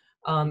unusual,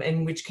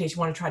 in which case you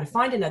want to try to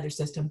find another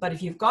system. But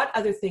if you've got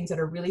other things that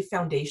are really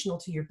foundational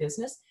to your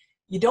business,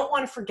 you don't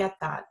want to forget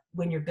that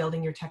when you're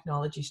building your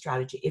technology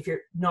strategy. If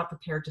you're not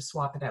prepared to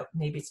swap it out,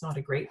 maybe it's not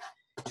a great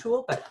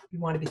tool, but you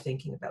want to be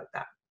thinking about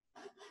that.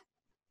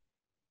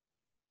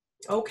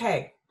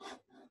 Okay,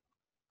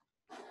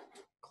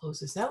 close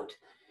this out.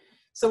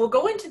 So we'll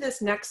go into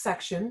this next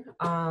section.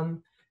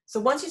 So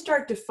once you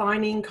start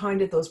defining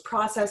kind of those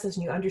processes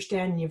and you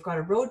understand and you've got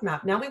a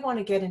roadmap, now we want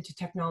to get into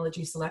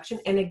technology selection.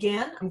 And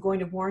again, I'm going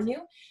to warn you,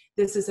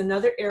 this is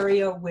another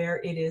area where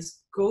it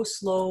is go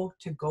slow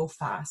to go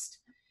fast.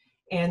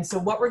 And so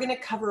what we're going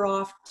to cover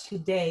off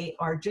today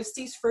are just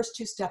these first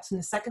 2 steps. In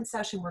the second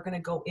session, we're going to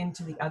go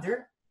into the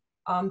other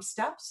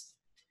steps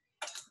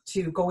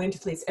to go into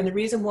place. And the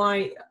reason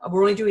why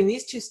we're only doing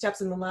these 2 steps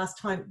in the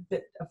last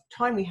bit of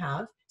time we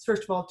have is,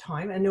 first of all,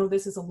 time. I know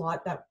this is a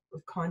lot of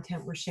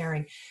content we're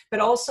sharing, but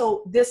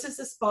also this is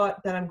the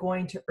spot that I'm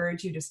going to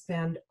urge you to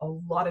spend a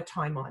lot of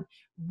time on,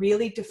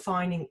 really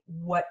defining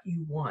what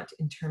you want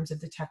in terms of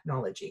the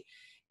technology.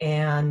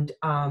 And,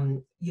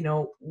 you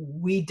know,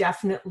 we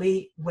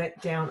definitely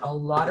went down a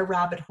lot of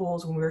rabbit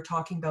holes when we were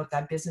talking about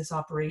that business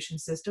operation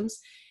systems.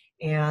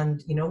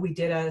 And, you know, we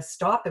did a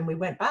stop and we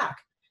went back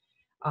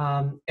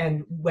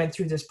and went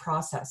through this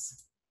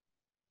process.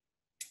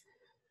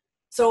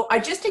 So I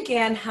just,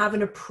 again, have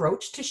an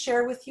approach to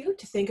share with you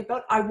to think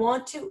about. I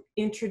want to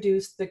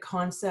introduce the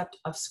concept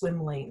of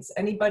swim lanes.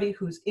 Anybody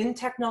who's in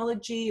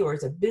technology or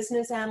is a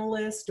business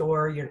analyst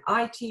or you're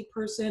an IT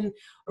person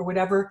or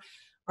whatever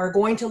are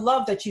going to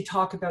love that you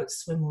talk about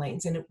swim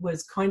lanes. And it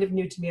was kind of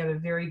new to me. I'm a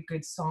very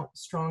good,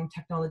 strong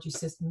technology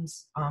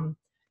systems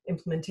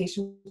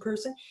implementation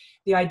person.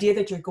 The idea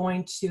that you're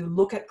going to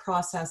look at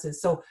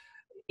processes so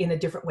in a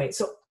different way.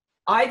 So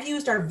I've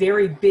used our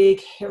very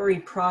big, hairy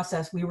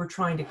process we were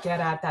trying to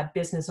get at, that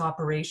business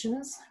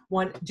operations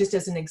one, just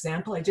as an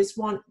example. I just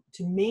want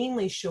to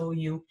mainly show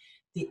you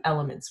the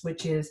elements,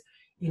 which is,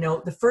 you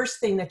know, the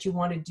first thing that you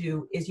want to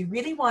do is you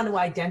really want to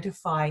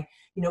identify,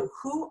 you know,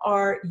 who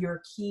are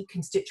your key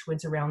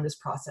constituents around this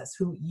process,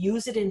 who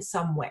use it in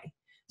some way.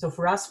 So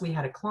for us, we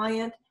had a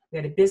client, we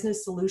had a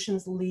business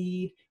solutions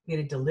lead, we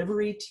had a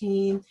delivery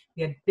team,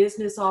 we had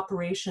business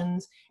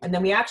operations, and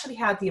then we actually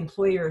had the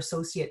employer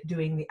associate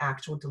doing the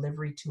actual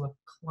delivery to a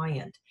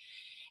client.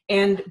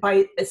 And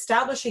by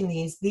establishing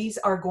these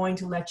are going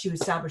to let you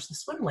establish the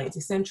swim lanes.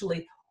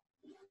 Essentially,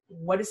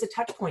 what is the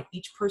touch point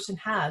each person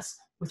has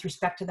with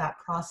respect to that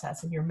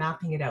process, and you're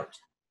mapping it out.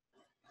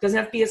 It doesn't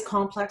have to be as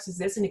complex as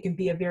this, and it can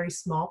be a very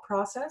small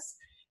process,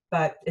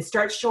 but it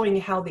starts showing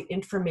you how the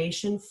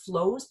information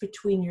flows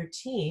between your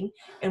team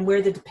and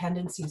where the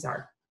dependencies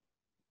are.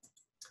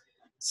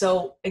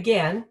 So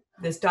again,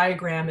 this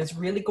diagram is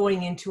really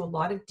going into a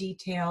lot of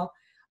detail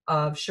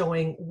of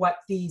showing what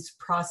these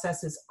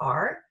processes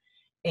are,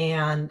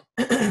 and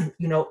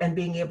you know, and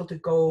being able to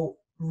go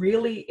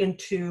really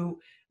into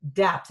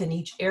depth in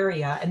each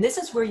area. And this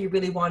is where you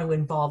really want to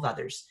involve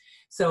others.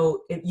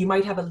 So if you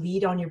might have a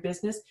lead on your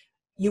business,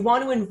 you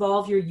want to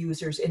involve your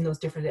users in those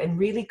different, and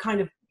really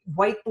kind of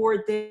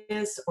whiteboard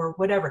this or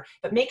whatever,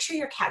 but make sure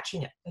you're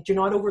catching it, that you're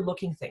not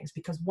overlooking things,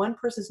 because one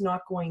person's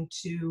not going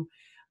to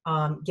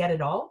get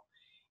it all.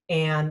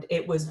 And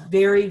it was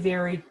very,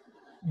 very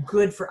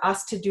good for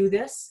us to do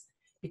this,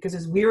 because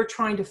as we were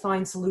trying to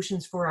find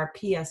solutions for our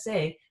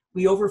PSA,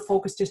 we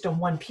over-focused just on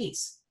one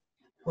piece.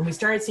 When we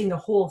started seeing the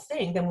whole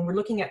thing, then when we're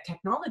looking at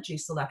technology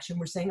selection,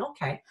 we're saying,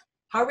 okay,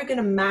 how are we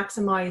going to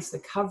maximize the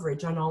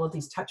coverage on all of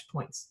these touch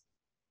points?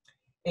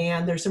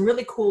 And there's some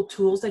really cool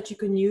tools that you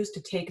can use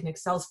to take an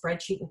Excel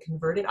spreadsheet and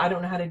convert it. I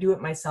don't know how to do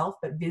it myself,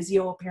 but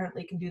Visio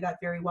apparently can do that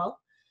very well.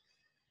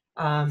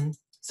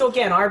 So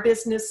again, our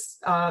business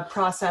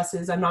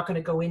processes, I'm not going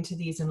to go into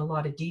these in a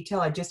lot of detail.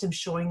 I just am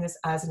showing this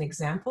as an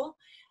example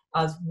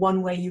of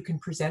one way you can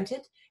present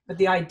it. But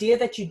the idea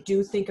that you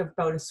do think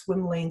about a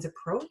swim lanes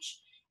approach,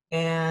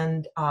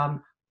 and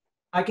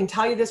I can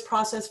tell you this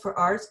process for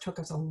ours took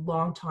us a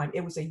long time.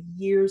 It was a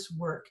year's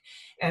work,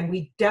 and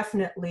we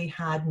definitely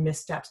had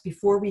missteps.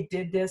 Before we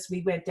did this,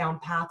 we went down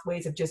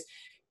pathways of just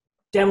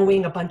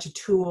demoing a bunch of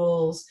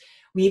tools.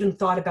 We even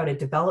thought about a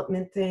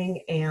development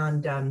thing,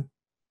 and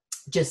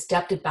just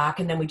stepped it back,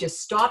 and then we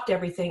just stopped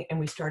everything and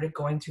we started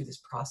going through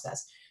this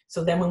process.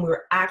 So then when we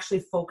were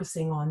actually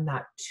focusing on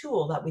that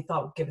tool that we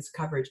thought would give us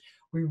coverage,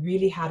 we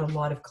really had a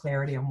lot of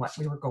clarity on what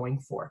we were going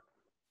for.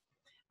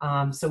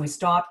 So we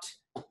stopped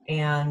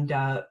and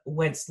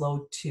went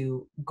slow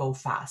to go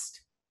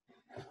fast.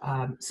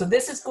 So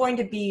this is going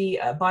to be,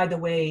 by the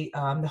way,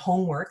 the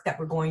homework that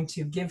we're going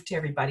to give to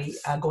everybody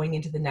going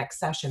into the next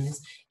session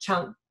is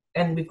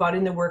and we've got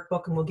in the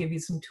workbook, and we'll give you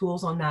some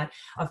tools on that,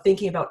 of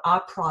thinking about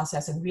our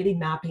process and really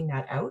mapping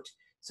that out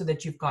so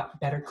that you've got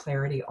better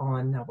clarity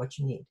on what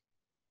you need.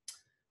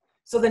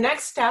 So the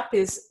next step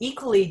is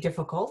equally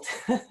difficult,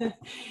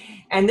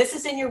 and this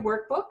is in your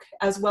workbook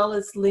as well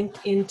as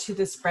linked into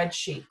the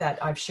spreadsheet that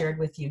I've shared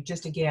with you,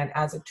 just again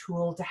as a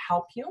tool to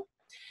help you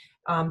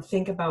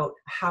think about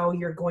how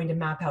you're going to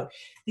map out.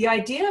 The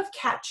idea of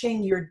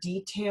catching your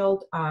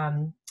detailed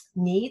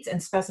needs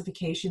and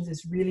specifications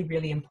is really,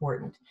 really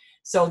important.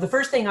 So the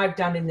first thing I've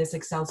done in this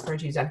Excel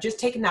spreadsheet is I've just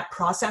taken that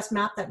process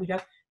map that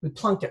we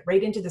plunked it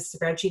right into the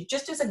spreadsheet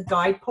just as a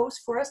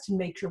guidepost for us to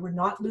make sure we're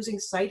not losing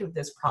sight of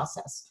this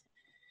process.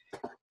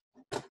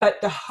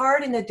 But the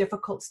hard and the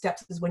difficult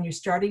steps is when you're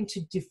starting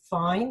to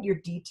define your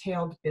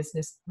detailed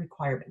business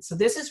requirements. So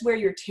this is where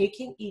you're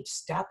taking each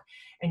step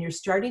and you're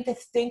starting to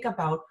think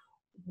about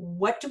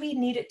what do we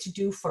need it to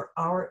do for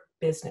our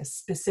business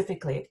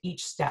specifically at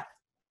each step.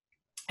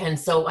 And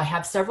so I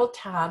have several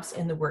tabs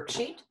in the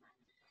worksheet,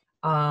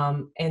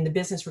 and the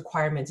business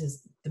requirements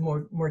is the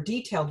more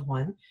detailed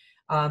one.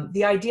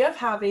 The idea of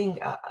having,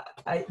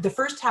 the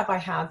first tab I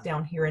have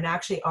down here, and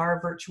actually our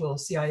virtual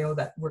CIO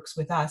that works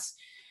with us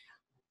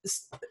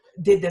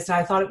did this, and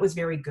I thought it was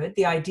very good.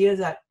 The idea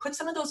that put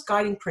some of those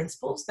guiding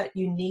principles that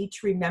you need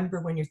to remember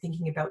when you're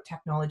thinking about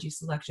technology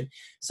selection.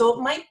 So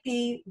it might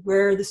be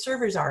where the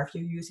servers are if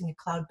you're using a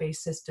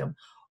cloud-based system,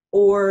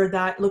 or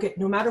that, look at,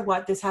 no matter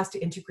what, this has to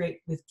integrate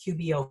with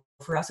QBO.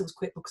 For us, it was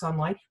QuickBooks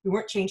Online. We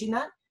weren't changing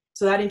that.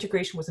 So that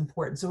integration was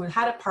important. So we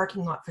had a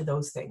parking lot for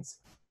those things.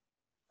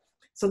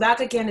 So that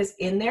again is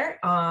in there,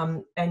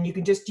 and you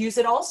can just use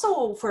it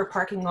also for a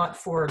parking lot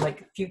for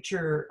like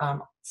future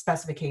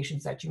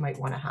specifications that you might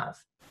want to have.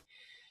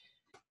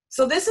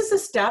 So this is a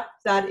step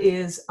that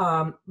is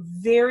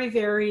very,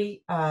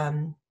 very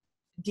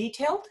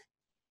detailed,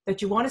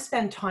 that you want to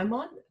spend time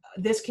on.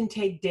 This can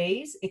take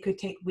days, it could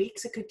take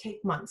weeks, it could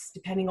take months,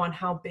 depending on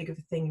how big of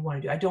a thing you want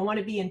to do. I don't want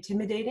to be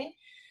intimidating,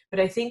 but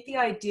I think the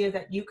idea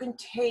that you can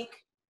take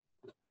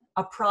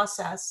a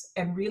process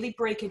and really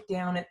break it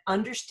down and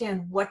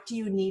understand what do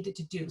you need it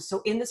to do.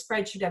 So in the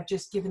spreadsheet, I've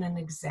just given an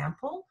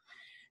example.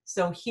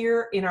 So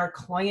here in our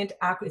client,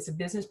 it's a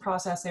business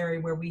process area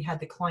where we had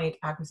the client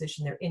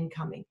acquisition, their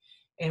incoming,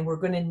 and we're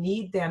going to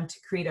need them to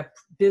create a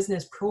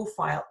business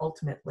profile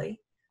ultimately.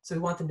 So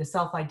we want them to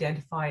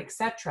self-identify,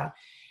 etc.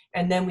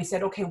 And then we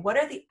said, okay, what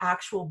are the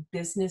actual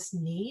business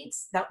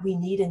needs that we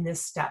need in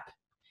this step?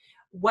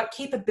 What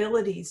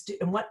capabilities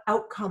and what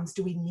outcomes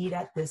do we need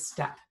at this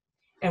step?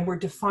 And we're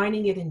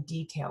defining it in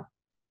detail.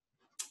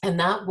 And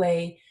that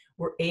way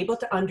we're able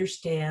to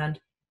understand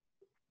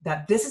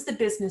that this is the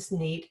business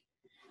need.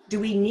 Do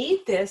we need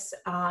this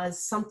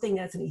as something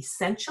as an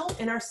essential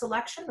in our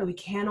selection that we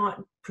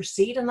cannot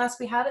proceed unless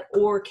we have it,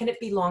 or can it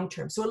be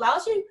long-term? So it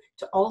allows you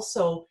to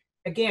also,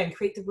 again,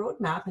 create the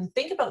roadmap and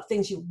think about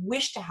things you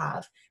wish to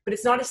have, but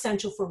it's not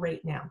essential for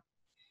right now.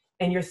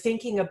 And you're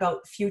thinking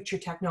about future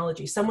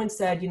technology. Someone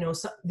said, you know,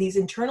 these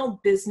internal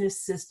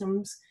business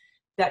systems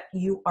that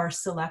you are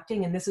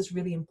selecting, and this is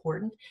really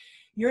important,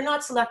 you're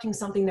not selecting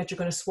something that you're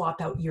going to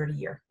swap out year to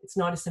year. It's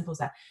not as simple as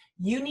that.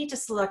 You need to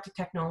select a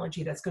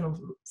technology that's going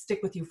to stick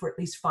with you for at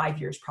least 5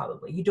 years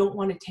probably. You don't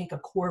want to take a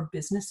core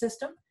business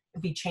system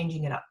and be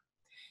changing it up.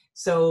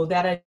 So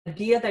that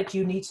idea that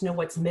you need to know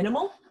what's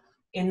minimal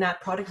in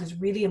that product is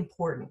really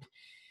important.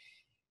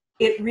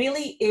 It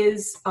really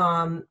is,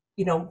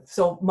 you know,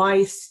 so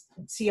my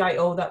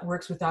CIO that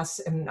works with us,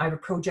 and I have a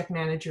project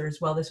manager as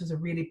well, this was a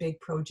really big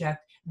project.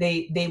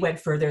 They went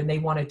further and they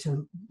wanted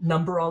to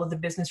number all of the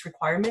business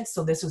requirements.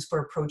 So this was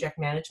for project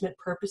management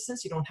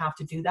purposes. You don't have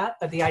to do that,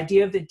 but the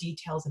idea of the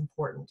detail is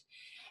important.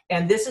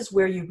 And this is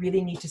where you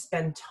really need to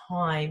spend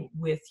time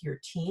with your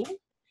team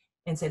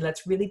and say,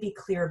 let's really be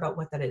clear about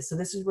what that is. So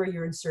this is where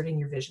you're inserting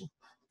your vision.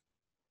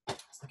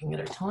 Just looking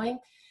at our time.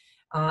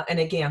 And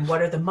again,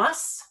 what are the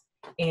musts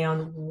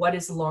and what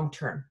is long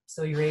term?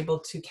 So you're able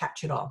to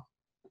catch it all.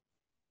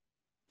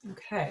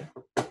 Okay.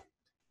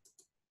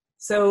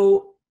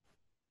 So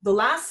the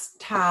last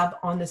tab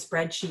on the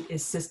spreadsheet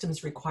is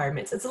systems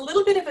requirements. It's a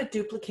little bit of a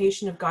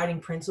duplication of guiding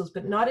principles,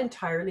 but not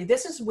entirely.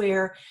 This is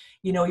where,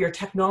 you know, your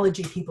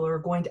technology people are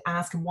going to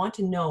ask and want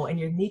to know, and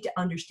you need to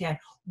understand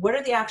what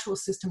are the actual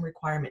system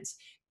requirements.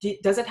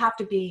 Does it have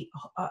to be,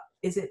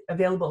 is it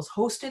available as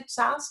hosted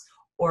SaaS,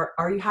 or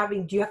do you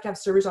have to have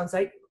servers on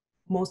site?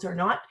 Most are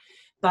not,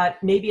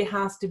 but maybe it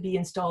has to be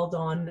installed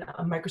on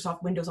a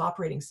Microsoft Windows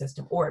operating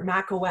system or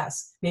Mac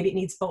OS. Maybe it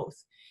needs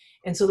both.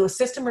 And so those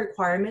system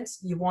requirements,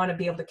 you want to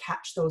be able to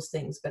catch those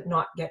things, but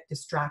not get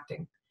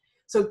distracting.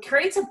 So it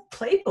creates a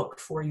playbook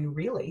for you,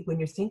 really, when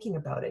you're thinking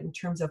about it in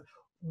terms of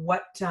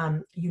what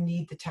you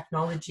need the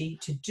technology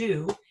to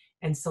do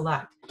and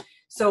select.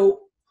 So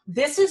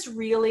this is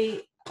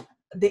really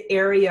the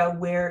area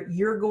where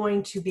you're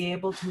going to be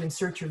able to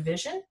insert your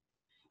vision,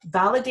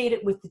 validate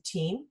it with the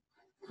team,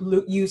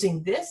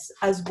 using this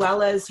as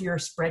well as your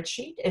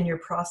spreadsheet and your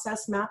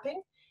process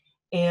mapping,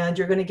 and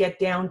you're going to get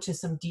down to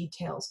some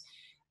details.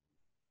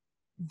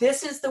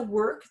 This is the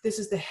work, this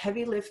is the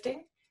heavy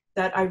lifting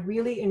that I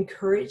really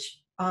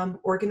encourage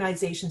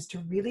organizations to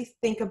really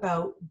think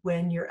about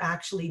when you're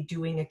actually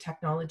doing a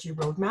technology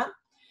roadmap.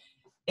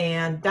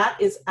 And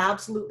that is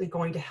absolutely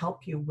going to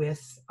help you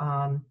with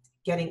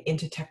getting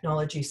into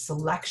technology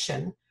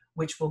selection,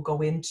 which we'll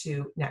go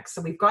into next.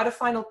 So we've got a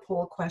final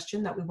poll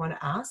question that we want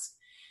to ask.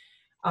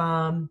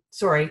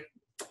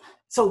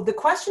 So the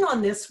question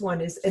on this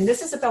one is, and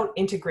this is about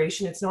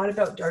integration, it's not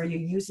about are you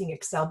using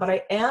Excel, but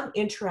I am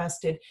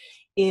interested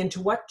in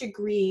to what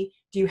degree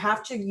do you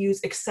have to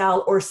use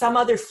Excel or some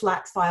other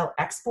flat file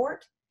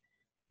export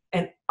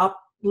and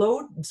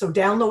upload, so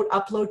download,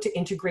 upload to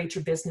integrate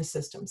your business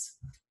systems.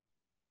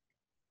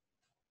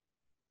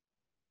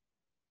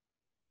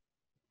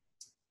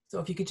 So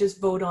if you could just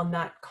vote on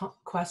that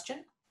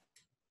question.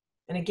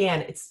 And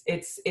again,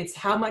 it's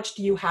how much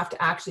do you have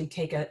to actually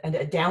take a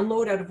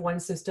download out of one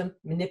system,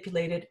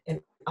 manipulate it,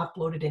 and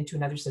upload it into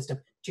another system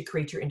to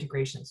create your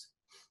integrations.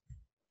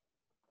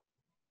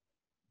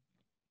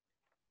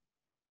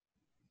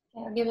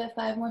 Okay, I'll give it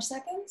 5 more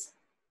seconds.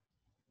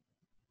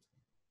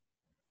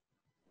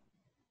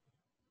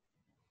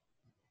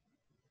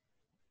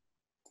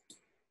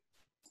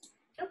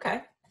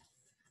 Okay,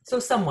 so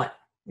somewhat.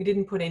 We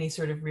didn't put any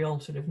sort of real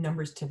sort of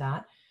numbers to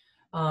that.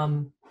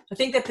 I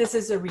think that this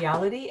is a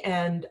reality,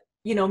 and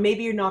you know,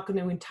 maybe you're not going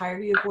to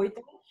entirely avoid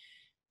that,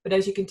 but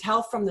as you can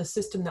tell from the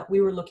system that we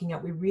were looking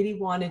at, we really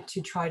wanted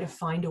to try to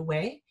find a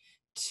way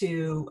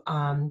to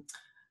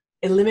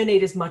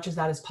eliminate as much of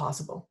that as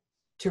possible,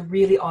 to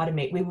really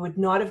automate. We would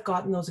not have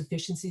gotten those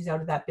efficiencies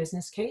out of that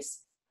business case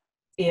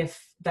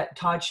that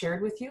Todd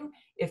shared with you,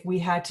 if we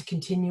had to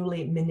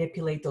continually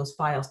manipulate those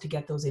files to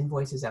get those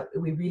invoices out.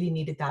 We really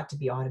needed that to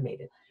be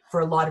automated for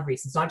a lot of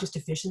reasons, not just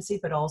efficiency,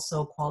 but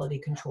also quality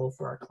control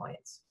for our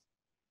clients.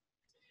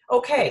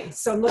 Okay,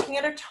 so I'm looking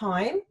at our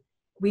time.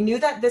 We knew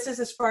that this is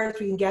as far as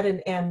we can get,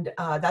 and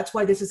that's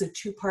why this is a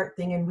 2-part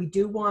thing, and we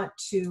do want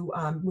to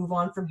move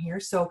on from here.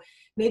 So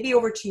maybe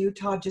over to you,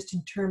 Todd, just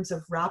in terms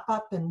of wrap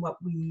up and what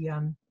we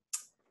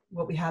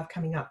have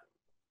coming up.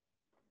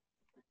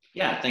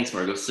 Yeah, thanks,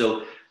 Margot.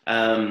 So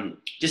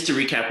just to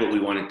recap what we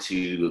wanted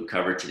to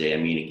cover today, I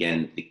mean,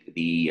 again,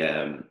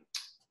 the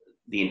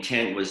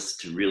intent was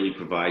to really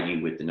provide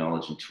you with the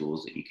knowledge and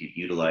tools that you could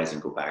utilize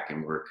and go back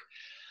and work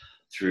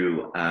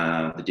through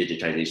the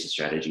digitization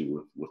strategy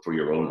for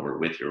your own or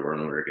with your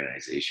own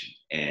organization,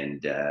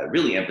 and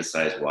really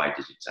emphasize why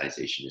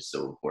digitization is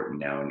so important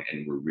now.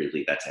 And we're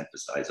really, that's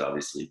emphasized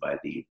obviously by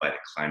the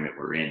climate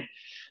we're in.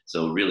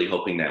 So really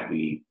hoping that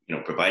we, you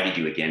know, provided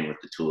you again with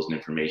the tools and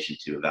information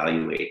to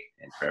evaluate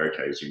and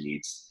prioritize your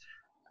needs,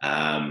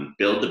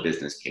 build the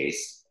business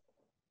case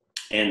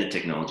and the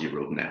technology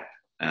roadmap.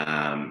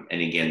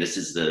 And again, this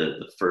is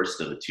the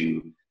first of a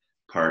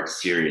 2-part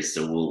series.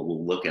 So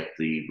we'll look at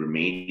the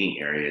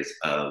remaining areas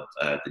of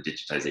the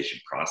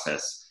digitization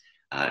process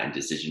and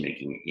decision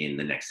making in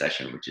the next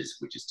session, which is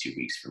 2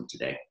 weeks from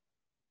today.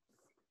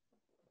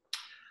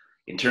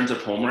 In terms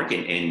of homework,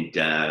 and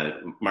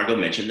Margot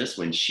mentioned this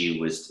when she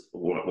was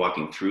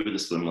walking through the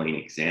swim lane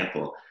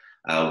example,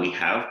 we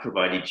have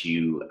provided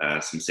you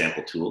some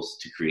sample tools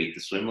to create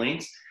the swim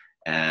lanes.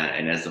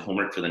 And as the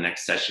homework for the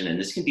next session, and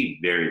this can be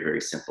very,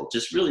 very simple,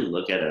 just really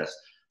look at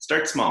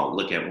start small,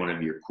 look at one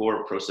of your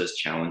core process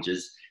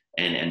challenges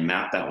and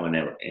map that one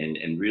out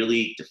and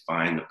really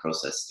define the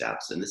process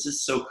steps. And this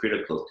is so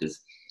critical because,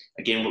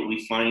 again, what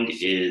we find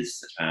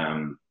is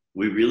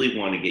we really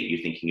want to get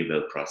you thinking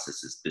about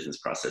processes, business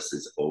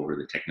processes over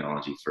the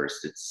technology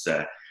first. It's,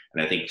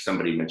 and I think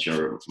somebody mentioned,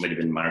 or it might have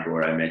been Margot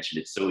or I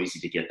mentioned, it's so easy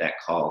to get that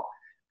call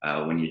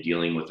when you're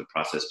dealing with a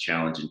process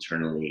challenge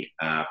internally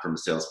from a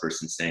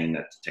salesperson saying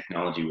that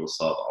technology will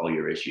solve all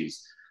your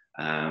issues.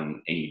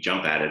 And you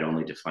jump at it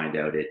only to find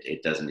out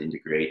it doesn't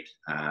integrate,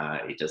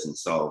 it doesn't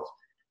solve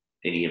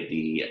any of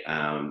the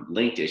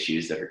linked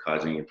issues that are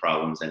causing you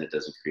problems, and it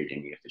doesn't create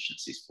any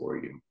efficiencies for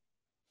you.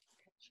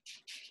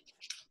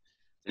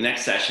 The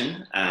next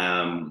session,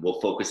 we'll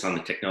focus on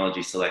the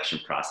technology selection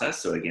process.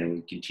 So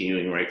again,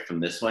 continuing right from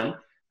this one,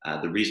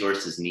 the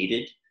resources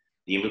needed,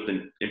 the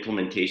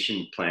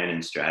implementation plan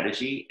and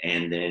strategy,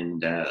 and then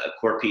a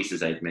core piece,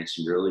 as I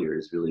mentioned earlier,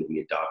 is really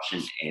the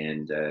adoption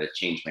and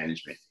change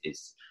management.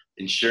 It's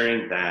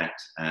ensuring that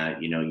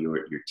you know,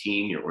 your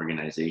team, your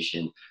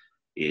organization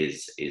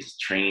is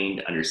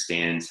trained,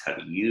 understands how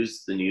to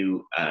use the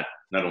new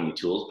not only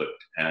tools but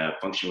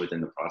function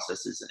within the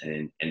processes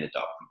and adopt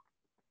them.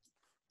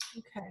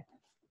 Okay.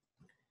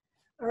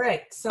 All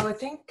right. So I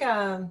think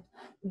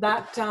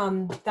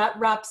that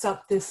wraps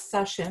up this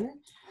session.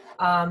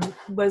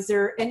 Was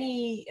there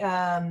any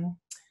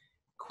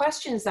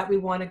questions that we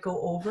want to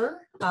go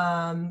over?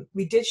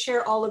 We did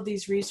share all of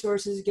these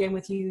resources again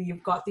with you.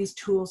 You've got these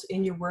tools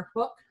in your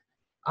workbook.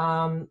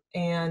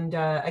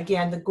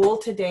 Again, the goal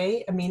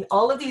today, I mean,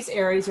 all of these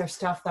areas are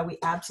stuff that we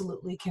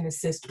absolutely can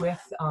assist with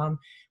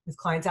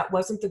clients. That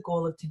wasn't the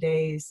goal of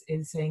today,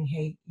 is saying,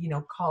 hey, you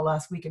know, call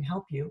us, we can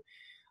help you.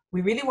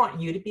 we really want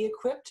you to be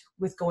equipped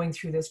with going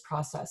through this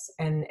process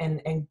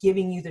and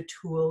giving you the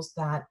tools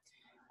that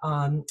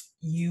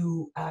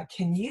you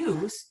can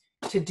use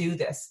to do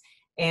this.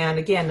 And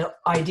again, the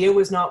idea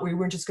was not, we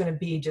weren't just going to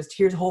be just,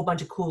 here's a whole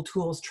bunch of cool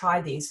tools,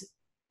 try these.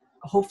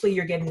 Hopefully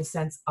you're getting a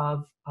sense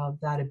of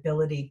that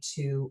ability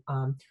to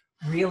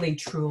really,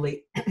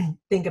 truly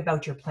think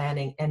about your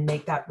planning and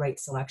make that right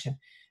selection.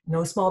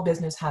 No small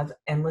business have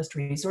endless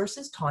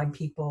resources, time,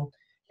 people,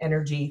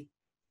 energy,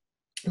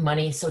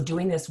 money. So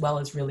doing this well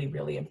is really,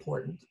 really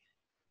important.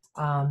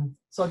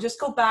 So I'll just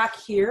go back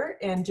here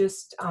and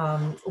just,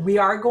 we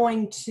are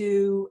going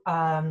to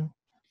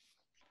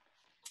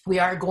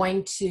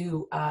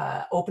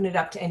open it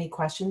up to any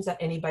questions that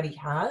anybody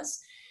has.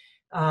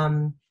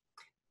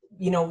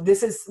 You know,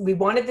 we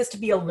wanted this to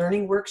be a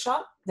learning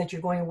workshop, that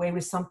you're going away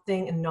with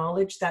something and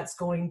knowledge that's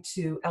going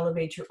to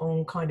elevate your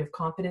own kind of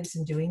confidence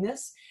in doing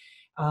this.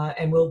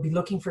 And we'll be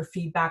looking for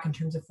feedback in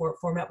terms of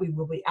format. We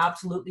will be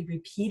absolutely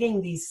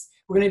repeating these.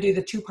 We're going to do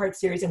the 2-part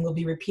series, and we'll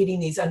be repeating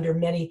these under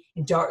many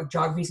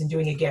geographies and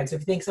doing again. So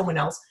if you think someone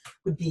else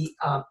would be,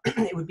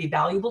 it would be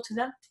valuable to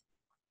them,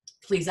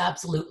 please,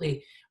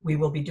 absolutely, we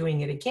will be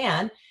doing it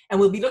again. And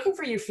we'll be looking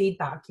for your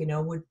feedback. You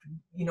know,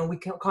 we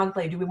can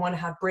contemplate, do we want to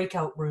have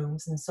breakout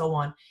rooms and so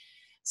on?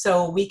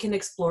 So we can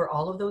explore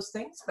all of those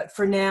things. But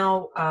for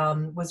now,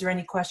 was there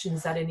any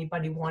questions that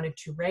anybody wanted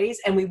to raise?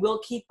 And we will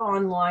keep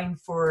online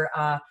for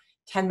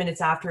 10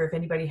 minutes after if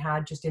anybody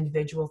had just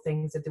individual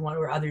things that they want,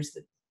 or others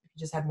that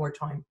just had more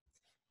time.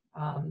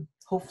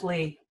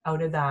 Hopefully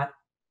out of that,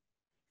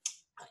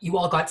 you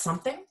all got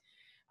something.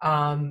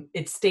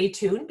 It's stay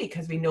tuned,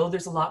 because we know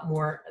there's a lot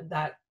more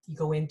that you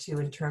go into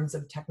in terms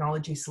of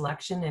technology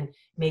selection and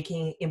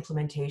making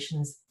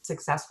implementations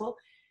successful.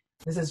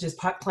 This is just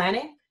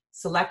planning.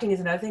 Selecting is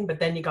another thing, but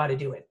then you got to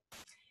do it.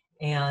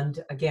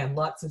 And again,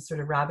 lots of sort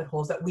of rabbit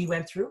holes that we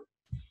went through,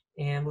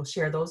 and we'll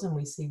share those and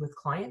we see with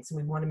clients.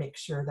 And we want to make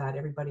sure that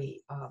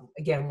everybody,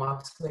 again,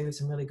 walks away with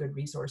some really good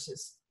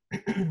resources.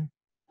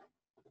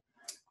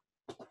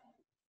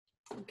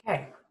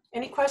 Okay.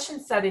 Any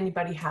questions that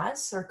anybody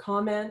has, or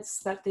comments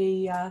that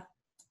they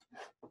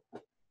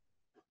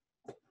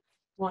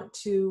want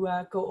to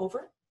go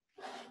over?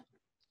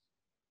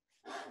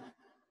 That's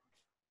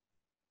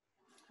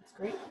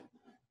great.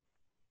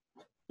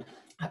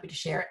 Happy to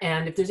share.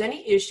 And if there's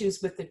any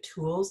issues with the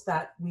tools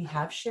that we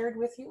have shared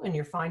with you and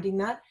you're finding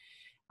that,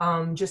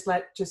 just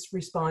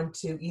respond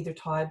to either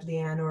Todd,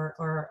 Leanne,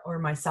 or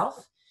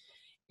myself.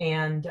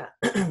 And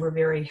we're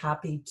very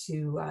happy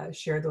to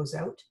share those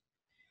out.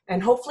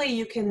 And hopefully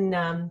you can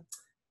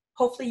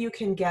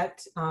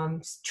get,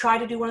 try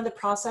to do one of the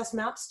process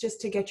maps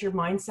just to get your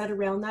mindset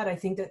around that. I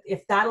think that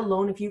if that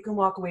alone, if you can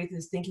walk away with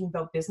this thinking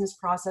about business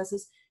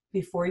processes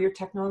before your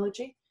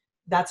technology,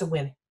 that's a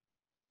win.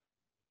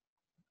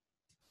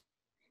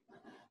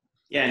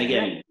 Yeah, and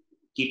again,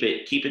 keep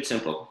it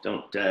simple.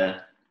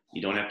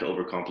 You don't have to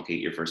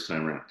overcomplicate your first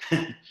time around.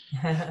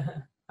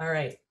 All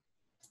right.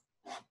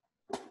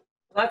 Well,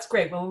 that's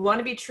great. Well, we want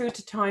to be true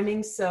to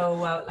timing.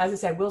 So as I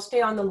said, we'll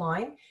stay on the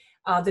line.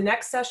 The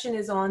next session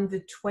is on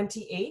the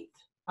 28th,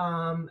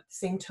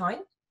 same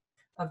time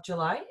of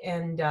July.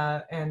 And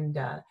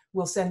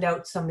we'll send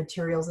out some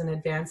materials in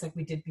advance like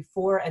we did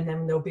before. And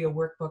then there'll be a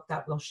workbook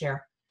that we'll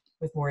share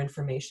with more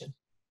information.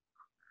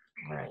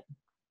 All right.